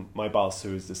then my boss,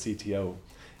 who is the CTO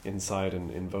inside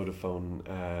in Vodafone,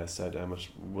 said, Emma,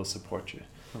 we'll support you.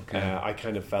 I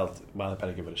kind of felt, well, I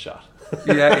better give it a shot.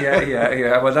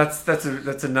 yeah. Well,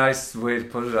 that's a nice way to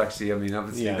put it, actually. I mean,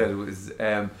 obviously that it was,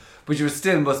 but you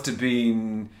still must have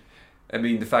been. I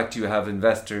mean, the fact you have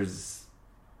investors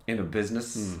in a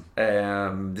business,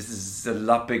 this is a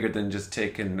lot bigger than just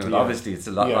taking. Well, obviously, it's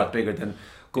a lot bigger than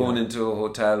going into a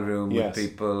hotel room with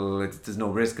people. There's no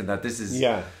risk in that. This is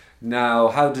now.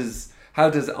 How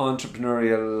does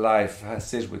entrepreneurial life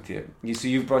sit with you? So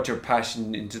you've brought your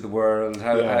passion into the world.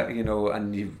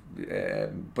 And you.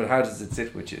 But how does it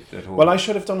sit with you at home? Well, I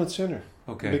should have done it sooner.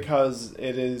 Okay. Because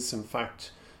it is, in fact,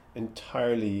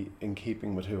 entirely in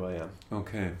keeping with who I am.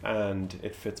 Okay. And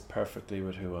it fits perfectly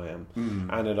with who I am.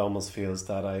 And it almost feels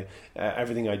that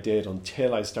everything I did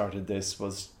until I started this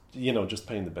was, just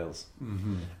paying the bills,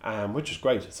 which is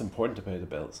great. It's important to pay the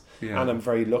bills, and I'm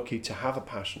very lucky to have a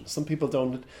passion. Some people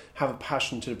don't have a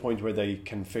passion to the point where they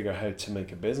can figure out how to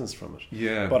make a business from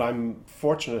it. But I'm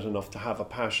fortunate enough to have a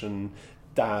passion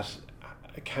that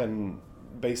can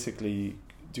basically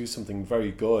do something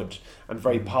very good and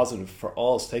very positive for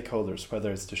all stakeholders,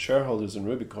 whether it's the shareholders in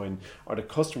Rubycoin or the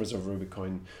customers of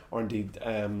Rubycoin, or indeed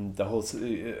the whole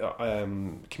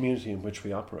community in which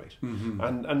we operate.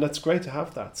 And that's great to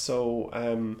have that. So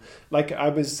I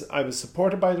was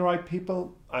supported by the right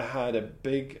people. I had a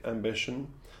big ambition,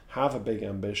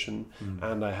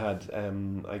 and I had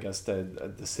I guess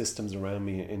the systems around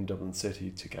me in Dublin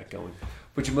City to get going.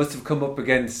 But you must have come up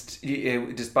against,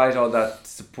 despite all that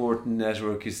support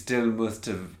network, you still must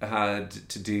have had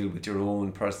to deal with your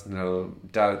own personal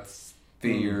doubts,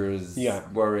 fears,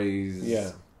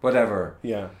 worries, whatever.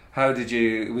 How did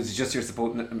you? Was it just your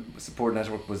support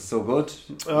network was so good?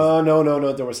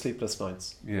 No. There were sleepless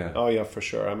nights. Oh yeah, for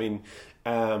sure. I mean,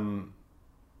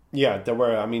 there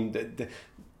were. I mean,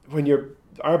 when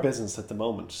our business at the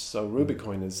moment, so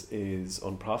Rubycoin is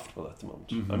unprofitable at the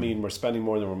moment. I mean, we're spending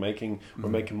more than we're making. We're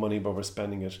making money, but we're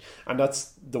spending it, and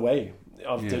that's the way.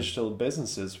 of digital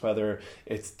businesses, whether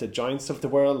it's the giants of the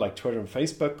world like Twitter and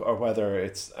Facebook, or whether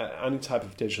it's any type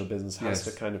of digital business has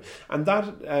to kind of, and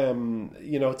that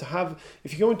to have,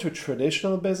 if you go into a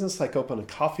traditional business like open a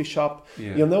coffee shop,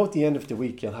 you'll know at the end of the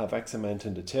week you'll have X amount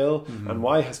in the till, and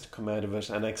Y has to come out of it,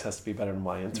 and X has to be better than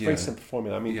Y, and it's a very simple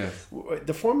formula. I mean,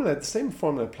 the same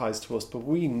formula applies to us, but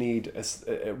we need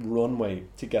a runway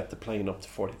to get the plane up to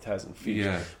 40,000 feet.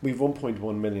 We've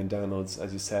 1.1 million downloads,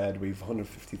 as you said. We've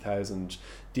 150,000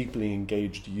 deeply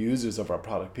engaged users of our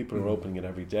product. People are opening it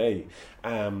every day,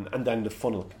 and then the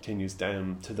funnel continues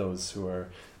down to those who are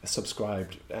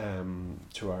subscribed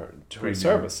to our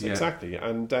service. Exactly.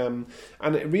 And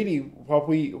it really,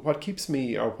 what keeps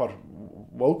me, or what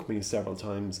woke me several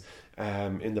times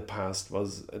in the past,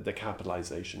 was the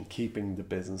capitalization, keeping the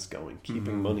business going,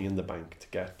 keeping money in the bank to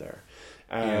get there.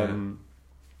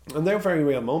 And they're very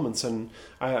real moments. And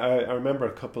I remember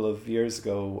a couple of years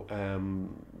ago,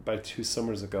 about 2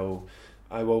 summers ago,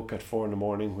 I woke at 4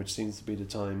 a.m, which seems to be the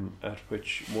time at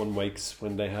which one wakes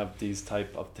when they have these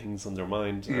type of things on their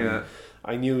mind. And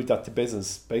I knew that the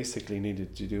business basically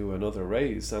needed to do another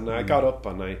raise, and I got up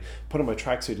and I put on my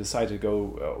tracksuit, decided to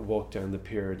go walk down the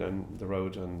pier, down the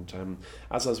road. And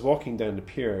as I was walking down the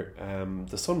pier,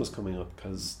 the sun was coming up,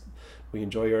 because we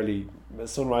enjoy early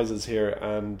sunrises here,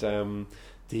 and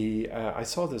I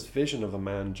saw this vision of a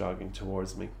man jogging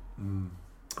towards me.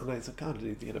 And I said, God,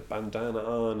 he had a bandana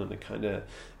on and a kind of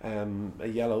a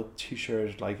yellow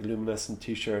t-shirt, like luminescent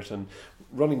t-shirt, and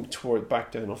running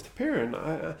back down off the pier. And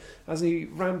as he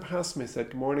ran past me, I said,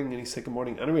 good morning. And he said, good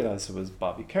morning. And I realised it was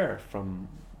Bobby Kerr from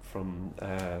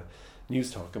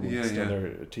News Talk, amongst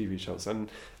other TV shows, and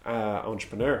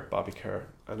entrepreneur Bobby Kerr,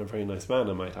 and a very nice man,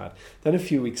 I might add. Then a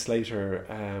few weeks later,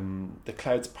 the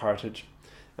clouds parted.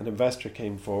 An investor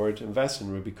came forward, invested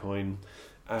in Rubycoin.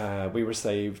 We were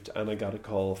saved, and I got a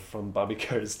call from Bobby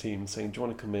Kerr's team saying, do you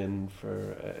want to come in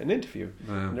for an interview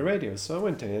in the radio? So I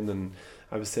went in, and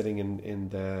I was sitting in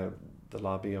the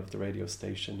lobby of the radio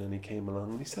station, and he came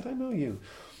along and he said, I know you.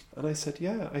 And I said,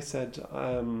 yeah. I said,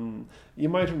 you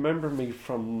might remember me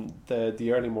from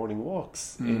the early morning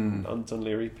walks on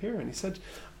Dunleary Pier. And he said,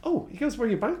 oh, he goes, were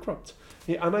you bankrupt?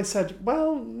 And I said,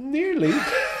 well, nearly.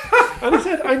 And he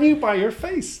said, I knew by your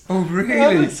face. Oh, really?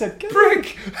 And I said,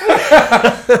 prick!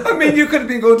 I mean, you could have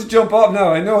been going to jump off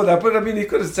now, I know that, but I mean, he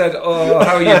could have said, oh,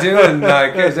 how are you doing?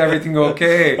 Like, is everything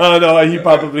okay? Oh, no, he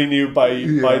probably knew by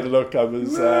the look I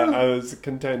was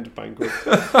content bankrupt.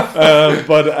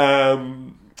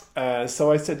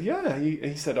 So I said, yeah.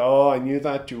 He said, oh, I knew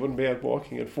that. You wouldn't be out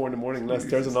walking at 4 a.m. unless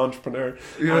there's an entrepreneur.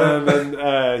 Yeah. And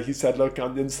then he said, look,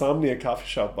 Insomnia Coffee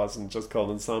Shop wasn't just called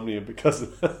Insomnia because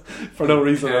for no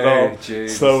reason at all.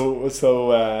 Geez. So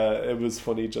it was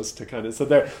funny just to kind of, so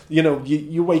there,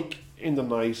 you wake in the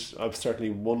night. I've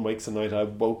certainly, one wakes a night.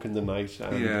 I've woke in the night.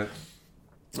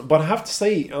 But I have to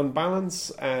say, on balance,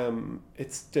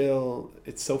 it's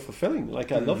so fulfilling.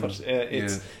 Like, I love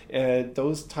it.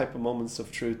 Those type of moments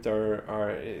of truth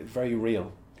are very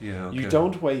real. Yeah, okay. You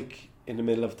don't wake in the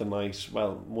middle of the night.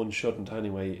 Well, one shouldn't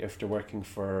anyway, if they're working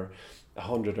for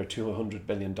 $100 or $200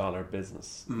 billion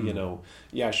business.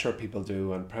 Sure, people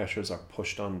do, and pressures are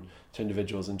pushed on to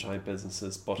individuals in giant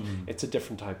businesses, but it's a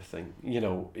different type of thing.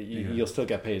 You'll still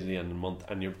get paid at the end of the month,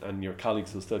 and your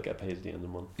colleagues will still get paid at the end of the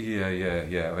month.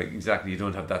 Yeah. Like, exactly. You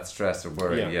don't have that stress or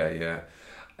worry.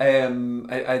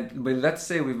 Well, let's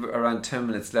say we've around 10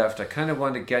 minutes left. I kind of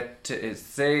want to get to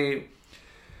say,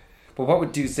 but what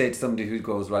would you say to somebody who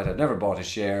goes, right, I've never bought a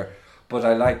share, but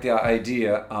I like the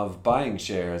idea of buying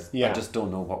shares. I just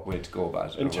don't know what way to go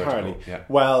about it. Entirely. Yeah.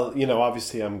 Well,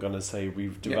 obviously I'm going to say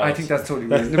we've developed... I think that's totally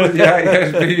reasonable.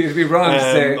 It'd be wrong to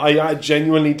say. I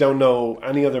genuinely don't know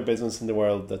any other business in the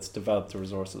world that's developed the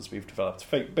resources we've developed.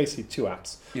 Basically 2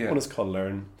 apps. One is called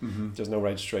Learn. There's no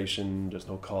registration, there's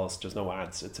no cost, there's no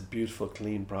ads. It's a beautiful,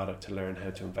 clean product to learn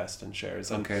how to invest in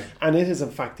shares. And it is,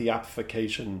 in fact, the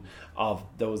application of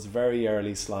those very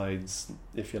early slides,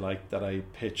 if you like, that I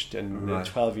pitched in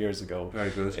 12 years ago. Very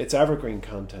good. It's evergreen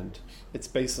content. It's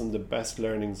based on the best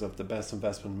learnings of the best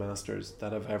investment masters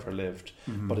that have ever lived,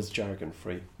 but it's jargon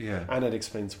free. Yeah. And it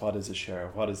explains what is a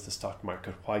share, what is the stock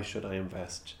market, why should I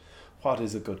invest, what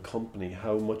is a good company,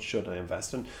 how much should I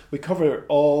invest. And we cover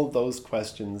all those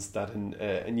questions that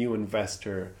a new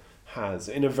investor has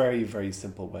in a very, very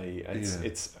simple way.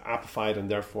 It's appified, and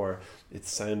therefore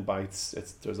it's sound bites,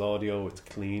 there's audio, it's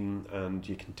clean, and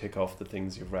you can tick off the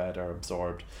things you've read or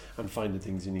absorbed and find the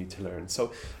things you need to learn.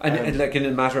 So, and like in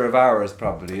a matter of hours,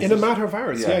 probably. In a matter of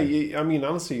hours, I mean,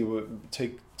 honestly, you would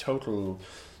take total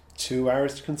 2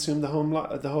 hours to consume the whole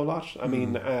lot. I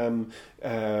mean,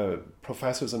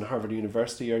 professors in Harvard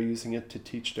University are using it to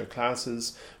teach their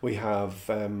classes. We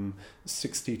have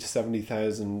 60 to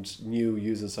 70,000 new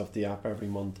users of the app every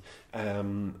month,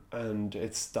 and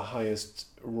it's the highest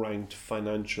ranked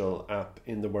financial app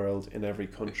in the world in every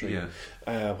country.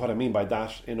 What I mean by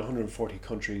that, in 140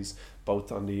 countries,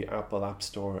 both on the Apple App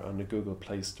Store and the Google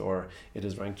Play Store, it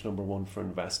is ranked number 1 for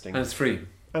investing. And it's free.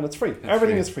 And it's free.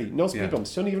 Everything is free. No speed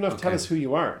bumps. You don't even have to tell us who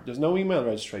you are. There's no email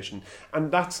registration.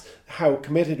 And that's how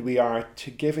committed we are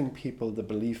to giving people the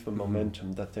belief and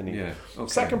momentum that they need.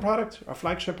 Second product, our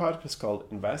flagship product, is called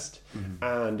Invest.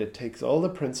 And it takes all the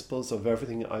principles of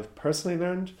everything I've personally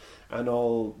learned and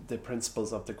all the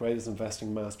principles of the greatest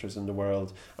investing masters in the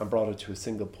world and brought it to a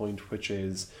single point, which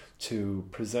is to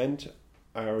present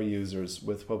our users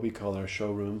with what we call our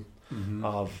showroom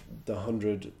of the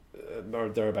 100 or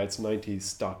thereabouts 90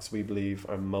 stocks we believe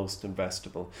are most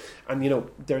investable. And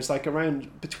there's like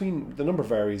around, between, the number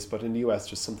varies, but in the US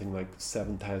there's something like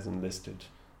 7,000 listed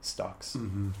stocks.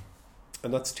 And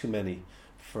that's too many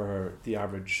for the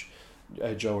average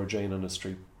Joe or Jane on the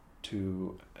street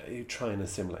to try and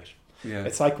assimilate.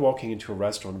 It's like walking into a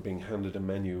restaurant and being handed a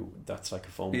menu that's like a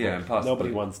phone book.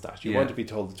 Nobody wants that. You want to be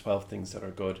told the 12 things that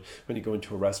are good when you go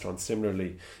into a restaurant.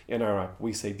 Similarly, in our app,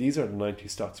 we say these are the 90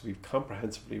 stocks we've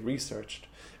comprehensively researched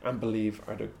and believe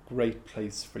are the great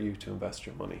place for you to invest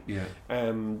your money.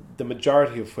 The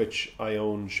majority of which I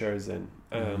own shares in.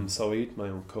 So I eat my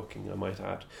own cooking, I might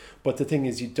add. But the thing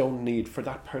is, you don't need, for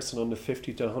that person on the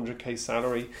 50 to 100k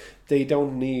salary, they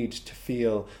don't need to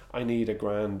feel I need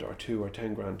 $1,000 or $2,000 or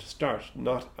 $10,000 to start.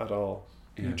 Not at all.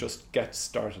 You just get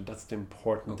started. That's the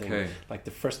important thing. Like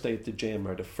the first day at the gym,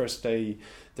 or the first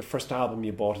album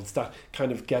you bought. It's that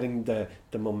kind of getting the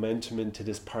momentum into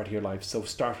this part of your life. So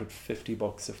start with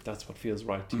 $50 if that's what feels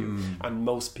right to you. And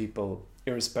most people,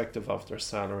 irrespective of their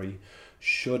salary,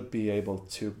 should be able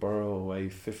to borrow away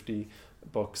 $50,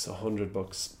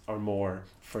 $100 or more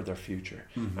for their future.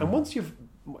 And once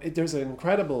there's an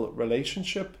incredible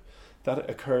relationship that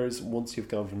occurs once you've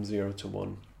gone from 0 to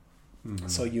 1.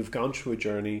 So you've gone through a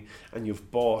journey and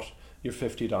you've bought your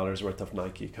 $50 worth of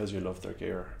Nike because you love their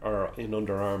gear, or in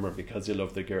Under Armour because you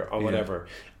love their gear, or whatever.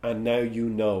 And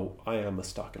now I am a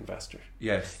stock investor.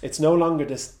 It's no longer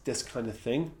this kind of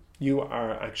thing. You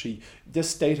are actually, this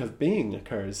state of being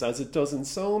occurs as it does in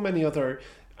so many other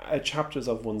chapters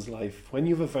of one's life. When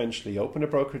you've eventually opened a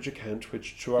brokerage account,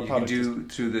 which through our product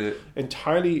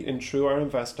entirely through our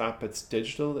Invest app, it's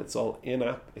digital, it's all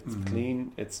in-app, it's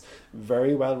clean, it's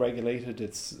very well regulated.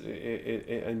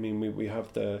 We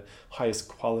have the highest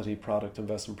quality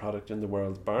investment product in the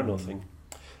world, bar nothing.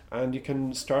 And you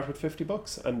can start with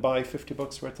 $50 and buy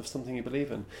 $50 worth of something you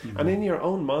believe in. And in your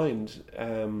own mind,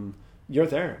 you're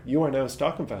there. You are now a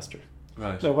stock investor.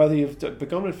 Now, whether you've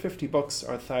begun with $50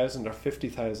 or 1,000 or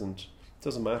 50,000,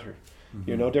 doesn't matter.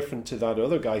 You're no different to that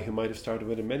other guy who might have started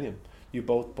with $1 million. You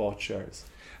both bought shares.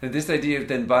 And this idea of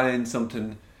then buying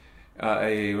something,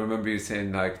 I remember you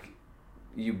saying like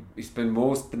you spend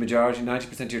the majority,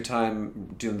 90% of your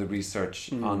time doing the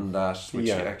research on that, which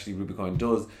actually Rubicoin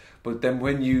does. But then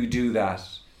when you do that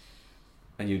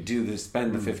and you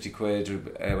spend the 50 quid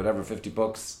or whatever,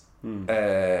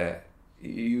 $50,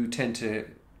 you tend to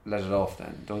let it off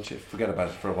then, don't you? Forget about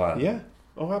it for a while. Yeah.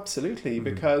 Oh, absolutely.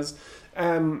 Because,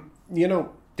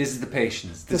 this is the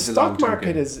patience. The stock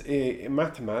market is,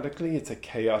 mathematically, it's a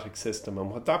chaotic system.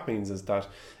 And what that means is that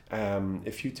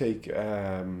if you take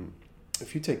a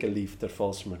leaf that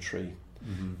falls from a tree,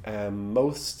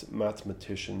 most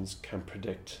mathematicians can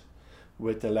predict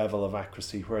with the level of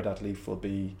accuracy where that leaf will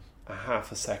be a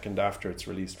half a second after it's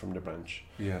released from the branch.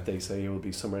 They say it will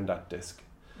be somewhere in that disc.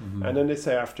 And then they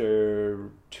say after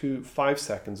 5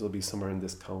 seconds it'll be somewhere in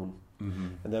this cone.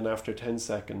 And then after 10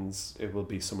 seconds it will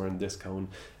be somewhere in this cone.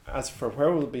 As for where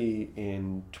it will be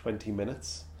in 20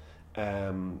 minutes,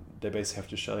 they basically have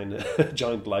to shine a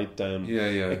giant light down.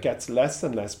 It gets less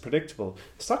and less predictable.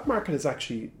 The stock market is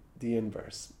actually the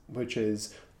inverse, which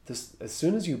is this: as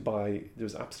soon as you buy,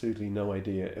 there's absolutely no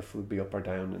idea if it will be up or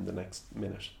down in the next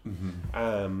minute.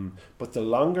 But the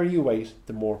longer you wait,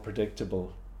 the more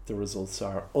predictable the results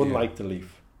are, unlike the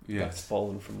leaf that's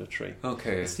fallen from the tree.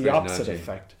 It's the opposite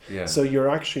effect. So you're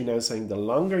actually now saying the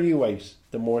longer you wait,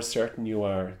 the more certain you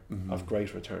are of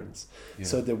great returns.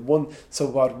 So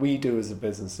what we do as a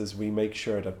business is we make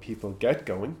sure that people get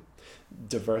going,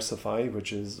 diversify,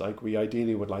 which is like we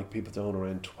ideally would like people to own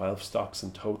around 12 stocks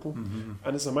in total. Mm-hmm.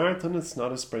 And it's a marathon, it's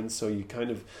not a sprint, so you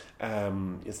kind of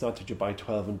it's not that you buy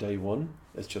 12 on day one,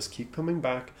 it's just keep coming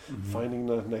back, Mm-hmm. finding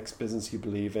the next business you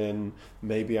believe in,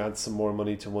 maybe add some more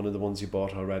money to one of the ones you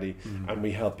bought already, Mm-hmm. and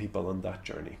we help people on that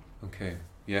journey. Okay.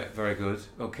 Yeah, very good.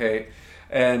 Okay.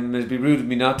 It'd be rude of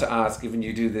me not to ask, given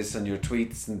you do this on your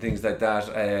tweets and things like that.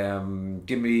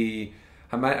 Give me...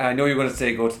 I know you're going to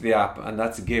say go to the app, and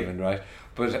that's a given, right?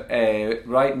 But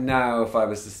right now, if I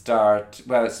was to start...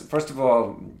 Well, first of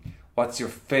all, what's your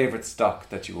favourite stock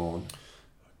that you own?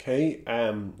 Okay,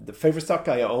 the favourite stock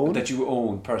I own... That you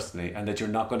own personally, and that you're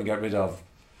not going to get rid of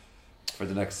for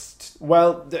the next...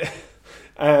 Well,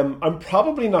 I'm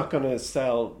probably not going to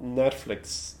sell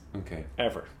Netflix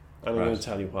ever. And I'm going to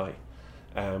tell you why.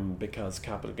 Because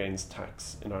capital gains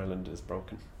tax in Ireland is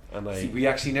broken. And See, we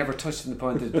actually never touched on the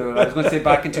point that I was going to say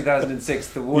back in 2006,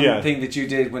 the one thing that you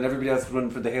did when everybody else was running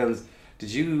for the hills,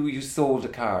 you sold a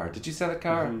car. Did you sell a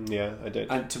car? Yeah, I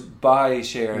did. And to buy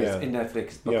shares in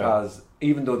Netflix because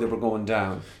even though they were going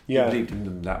down, you believed in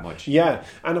them that much. Yeah,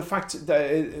 and in fact,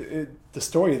 the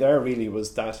story there really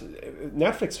was that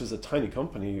Netflix was a tiny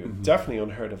company, definitely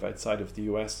unheard of outside of the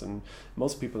US, and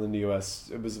most people in the US,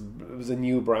 it was a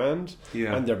new brand,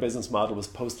 and their business model was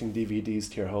posting DVDs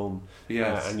to your home,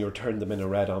 and you returned them in a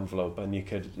red envelope, and you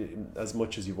could, as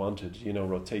much as you wanted,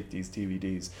 rotate these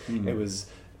DVDs. It was...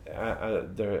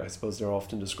 I suppose they're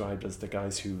often described as the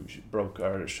guys who broke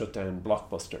or shut down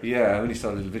Blockbuster. Yeah, I only saw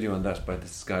a little video on that by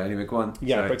this guy. Anyway, go on.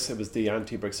 Yeah, it was the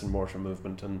anti-bricks and mortar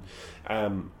movement, and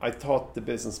I thought the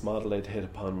business model they'd hit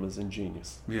upon was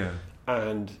ingenious. Yeah.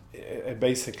 And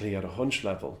basically, at a hunch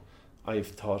level, I've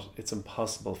thought it's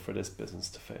impossible for this business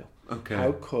to fail. Okay.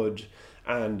 How could...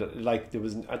 And like there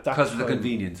was at that time, because of the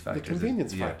convenience factor. The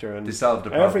convenience factor, and they solved the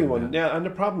problem. Everyone, and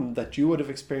the problem that you would have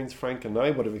experienced, Frank, and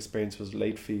I would have experienced was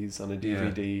late fees on a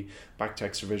DVD. Back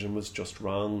tax revision was just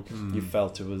wrong. You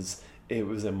felt it was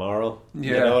immoral.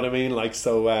 You know what I mean? Like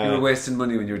so, you were wasting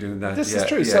money when you were doing that. This is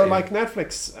true. So like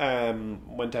Netflix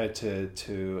went out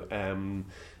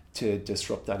to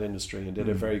disrupt that industry and did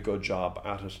a very good job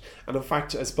at it. And in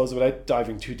fact, I suppose without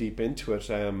diving too deep into it,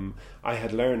 I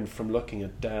had learned from looking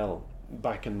at Dell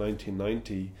back in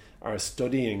 1990, or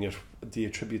studying it, the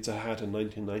attributes I had in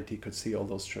 1990, could see all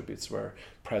those attributes were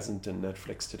present in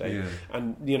Netflix today.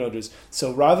 And there's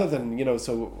so rather than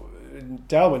so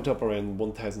Dell went up around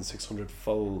 1,600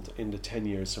 fold in the 10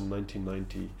 years from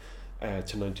 1990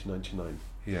 to 1999.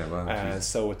 Yeah, wow.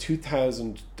 So a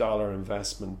 $2,000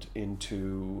 investment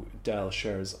into Dell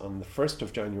shares on the 1st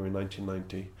of January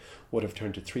 1990 would have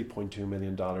turned to $3.2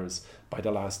 million by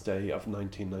the last day of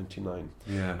 1999.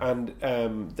 Yeah.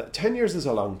 And 10 years is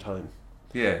a long time.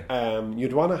 Yeah.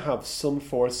 You'd want to have some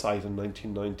foresight in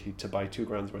 1990 to buy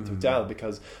 $2,000 worth of Dell,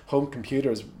 because home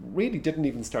computers really didn't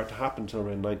even start to happen until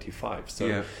around 95.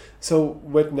 So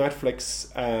with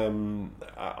Netflix,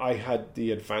 I had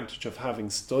the advantage of having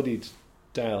studied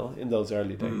Dell in those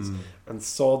early days and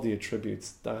saw the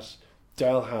attributes that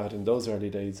Dell had in those early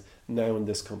days now in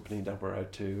this company that we're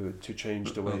out to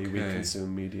change the way we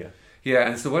consume media. Yeah,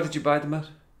 and so what did you buy them at?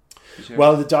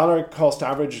 Well, the dollar cost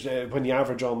average, when you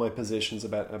average all my positions,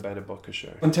 about $1 a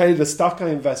share. I'll tell you, the stock I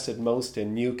invested most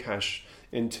in, new cash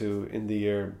into in the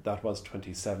year that was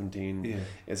 2017,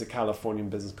 is a Californian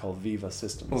business called Viva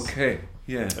Systems. Okay,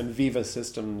 yeah. And Viva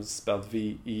Systems, spelled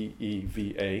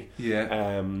VEEVA,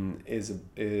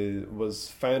 was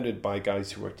founded by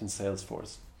guys who worked in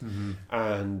Salesforce.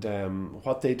 And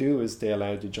what they do is they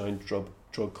allow the giant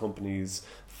drug companies,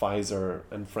 Pfizer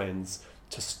and friends,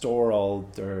 to store all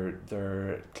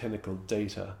their clinical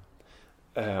data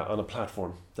on a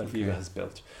platform that Viva has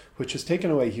built, which has taken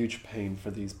away huge pain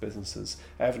for these businesses,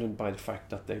 evident by the fact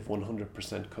that they've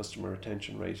 100% customer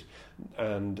retention rate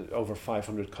and over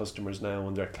 500 customers now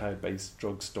on their cloud-based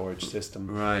drug storage system.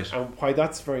 Right. And why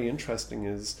that's very interesting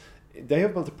is they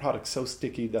have built a product so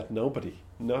sticky that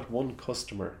not one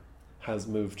customer has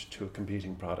moved to a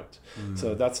competing product.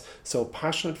 So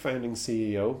passionate founding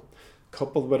CEO,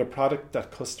 coupled with a product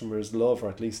that customers love, or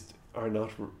at least are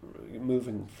not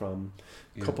moving from,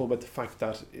 coupled with the fact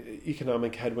that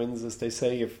economic headwinds, as they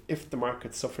say, if the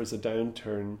market suffers a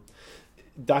downturn,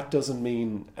 that doesn't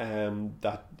mean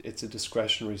that it's a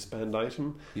discretionary spend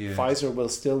item. Pfizer will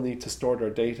still need to store their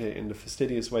data in the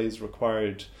fastidious ways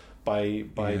required by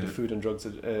the Food and Drugs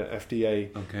FDA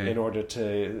in order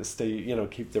to stay,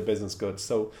 keep their business good.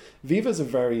 So Viva is a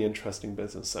very interesting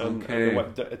business, and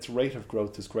its rate of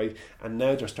growth is great. And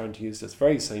now they're starting to use this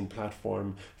very same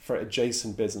platform for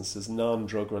adjacent businesses,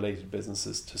 non-drug related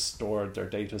businesses, to store their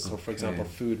data. So, for example,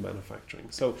 food manufacturing.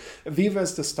 So Viva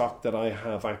is the stock that I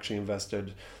have actually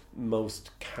invested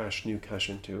most new cash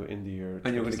into in the year.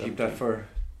 And you're going to keep that for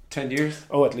 10 years?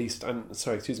 Oh, at least. And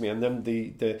sorry, excuse me. And then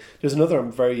there's another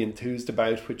I'm very enthused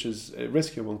about, which is a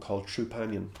riskier one called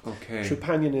Trupanion. Okay.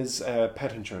 Trupanion is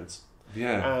pet insurance.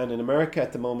 Yeah. And in America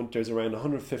at the moment, there's around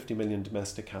 150 million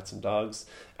domestic cats and dogs.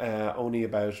 Only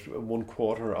about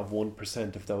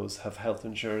 1% of those have health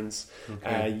insurance.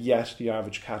 Okay. Yet the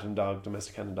average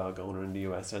domestic cat and dog owner in the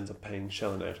US ends up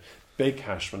shelling out big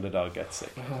cash when the dog gets sick.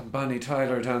 Bonnie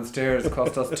Tyler downstairs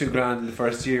cost us $2,000 in the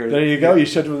first year. There you go. You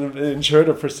should have insured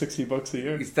it for $60 a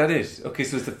year. Is that it? Okay,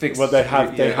 so it's a fixed. Well, they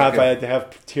have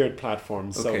tiered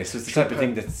platforms. Okay, so it's the type of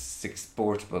thing that's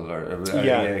exportable or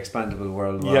expandable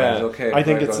worldwide. Yeah. Okay. I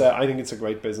think it's a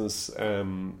great business.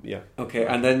 Yeah. Okay,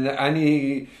 and then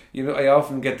I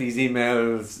often get these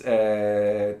emails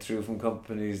through from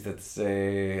companies that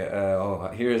say,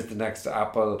 here's the next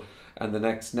Apple and the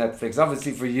next Netflix.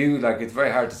 Obviously for you, it's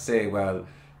very hard to say, well,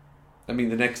 I mean,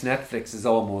 the next Netflix is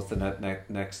almost the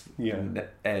next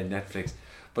Netflix.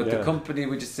 But the company,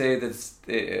 would you say that's...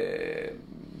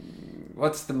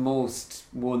 what's the most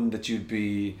one that you'd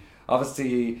be...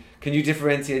 Obviously, can you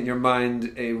differentiate in your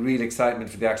mind a real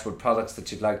excitement for the actual products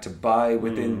that you'd like to buy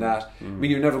within that? I mean,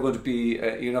 you're never going to be...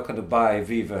 you're not going to buy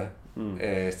Viva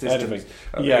systems.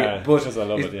 But because I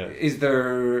love Is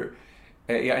there...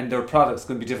 and their products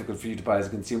going to be difficult for you to buy as a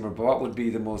consumer, but what would be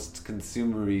the most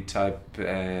consumery type?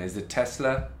 Is it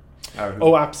Tesla?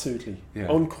 Oh, absolutely. Yeah.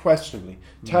 Unquestionably.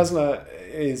 Tesla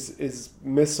is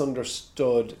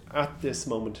misunderstood at this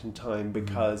moment in time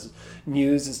because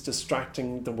news is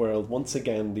distracting the world. Once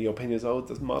again, the opinion is,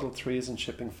 the Model 3 isn't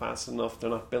shipping fast enough, they're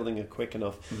not building it quick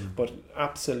enough. But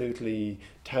absolutely,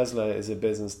 Tesla is a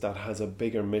business that has a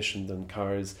bigger mission than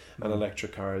cars and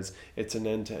electric cars. It's an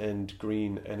end-to-end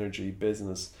green energy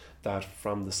business that,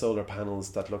 from the solar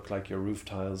panels that look like your roof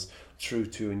tiles through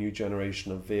to a new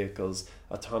generation of vehicles,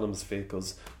 autonomous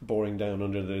vehicles boring down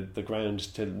under the ground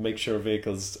to make sure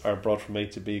vehicles are brought from A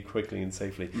to B quickly and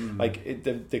safely.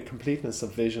 The completeness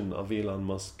of vision of Elon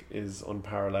Musk is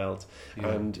unparalleled.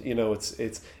 And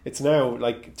it's now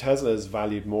Tesla is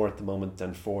valued more at the moment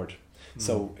than Ford.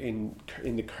 So in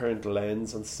the current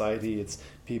lens on society, it's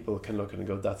people can look at it and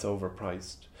go, that's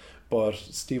overpriced. But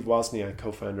Steve Wozniak,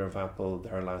 co-founder of Apple,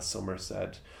 there last summer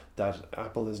said that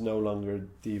Apple is no longer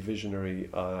the visionary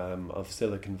of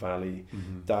Silicon Valley,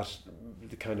 that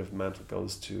the kind of mantle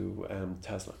goes to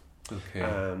Tesla. Okay.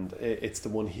 And it's the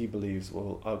one he believes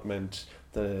will augment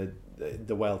the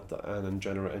wealth and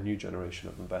a new generation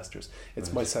of investors.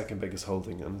 It's my second biggest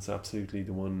holding, and it's absolutely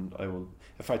the one I will,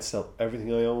 if I had to sell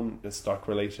everything I own, is stock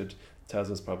related,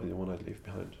 Tesla's probably the one I'd leave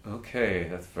behind. Okay,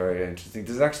 that's very interesting.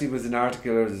 There's a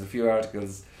few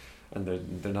articles, and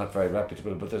they're not very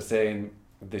reputable, but they're saying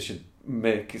they should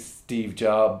make Steve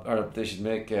Jobs, or they should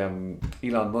make Elon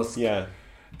Musk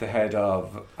the head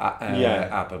of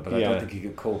Apple, but I don't think he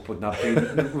could cope with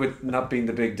not being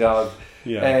the big dog.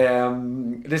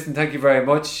 Listen, thank you very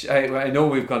much. I know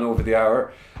we've gone over the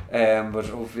hour, but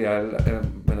hopefully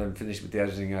when I'm finished with the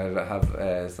editing, I'll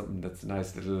have something that's a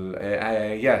nice little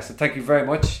so thank you very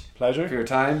much. Pleasure for your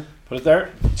time. Put it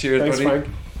there. Cheers. Thanks, buddy.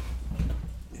 Frank.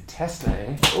 Tesla,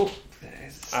 eh?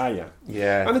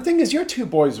 Yeah. And the thing is, your two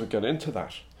boys would get into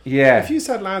that. Yeah. If you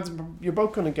said, lads, you're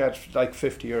both going to get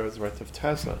 €50 worth of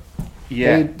Tesla,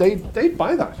 they'd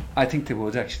buy that. I think they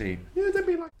would, actually. Yeah, they'd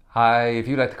be like... Hi, if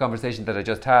you like the conversation that I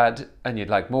just had and you'd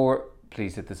like more,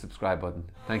 please hit the subscribe button.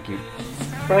 Thank you.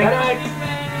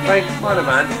 Frank, what a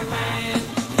man.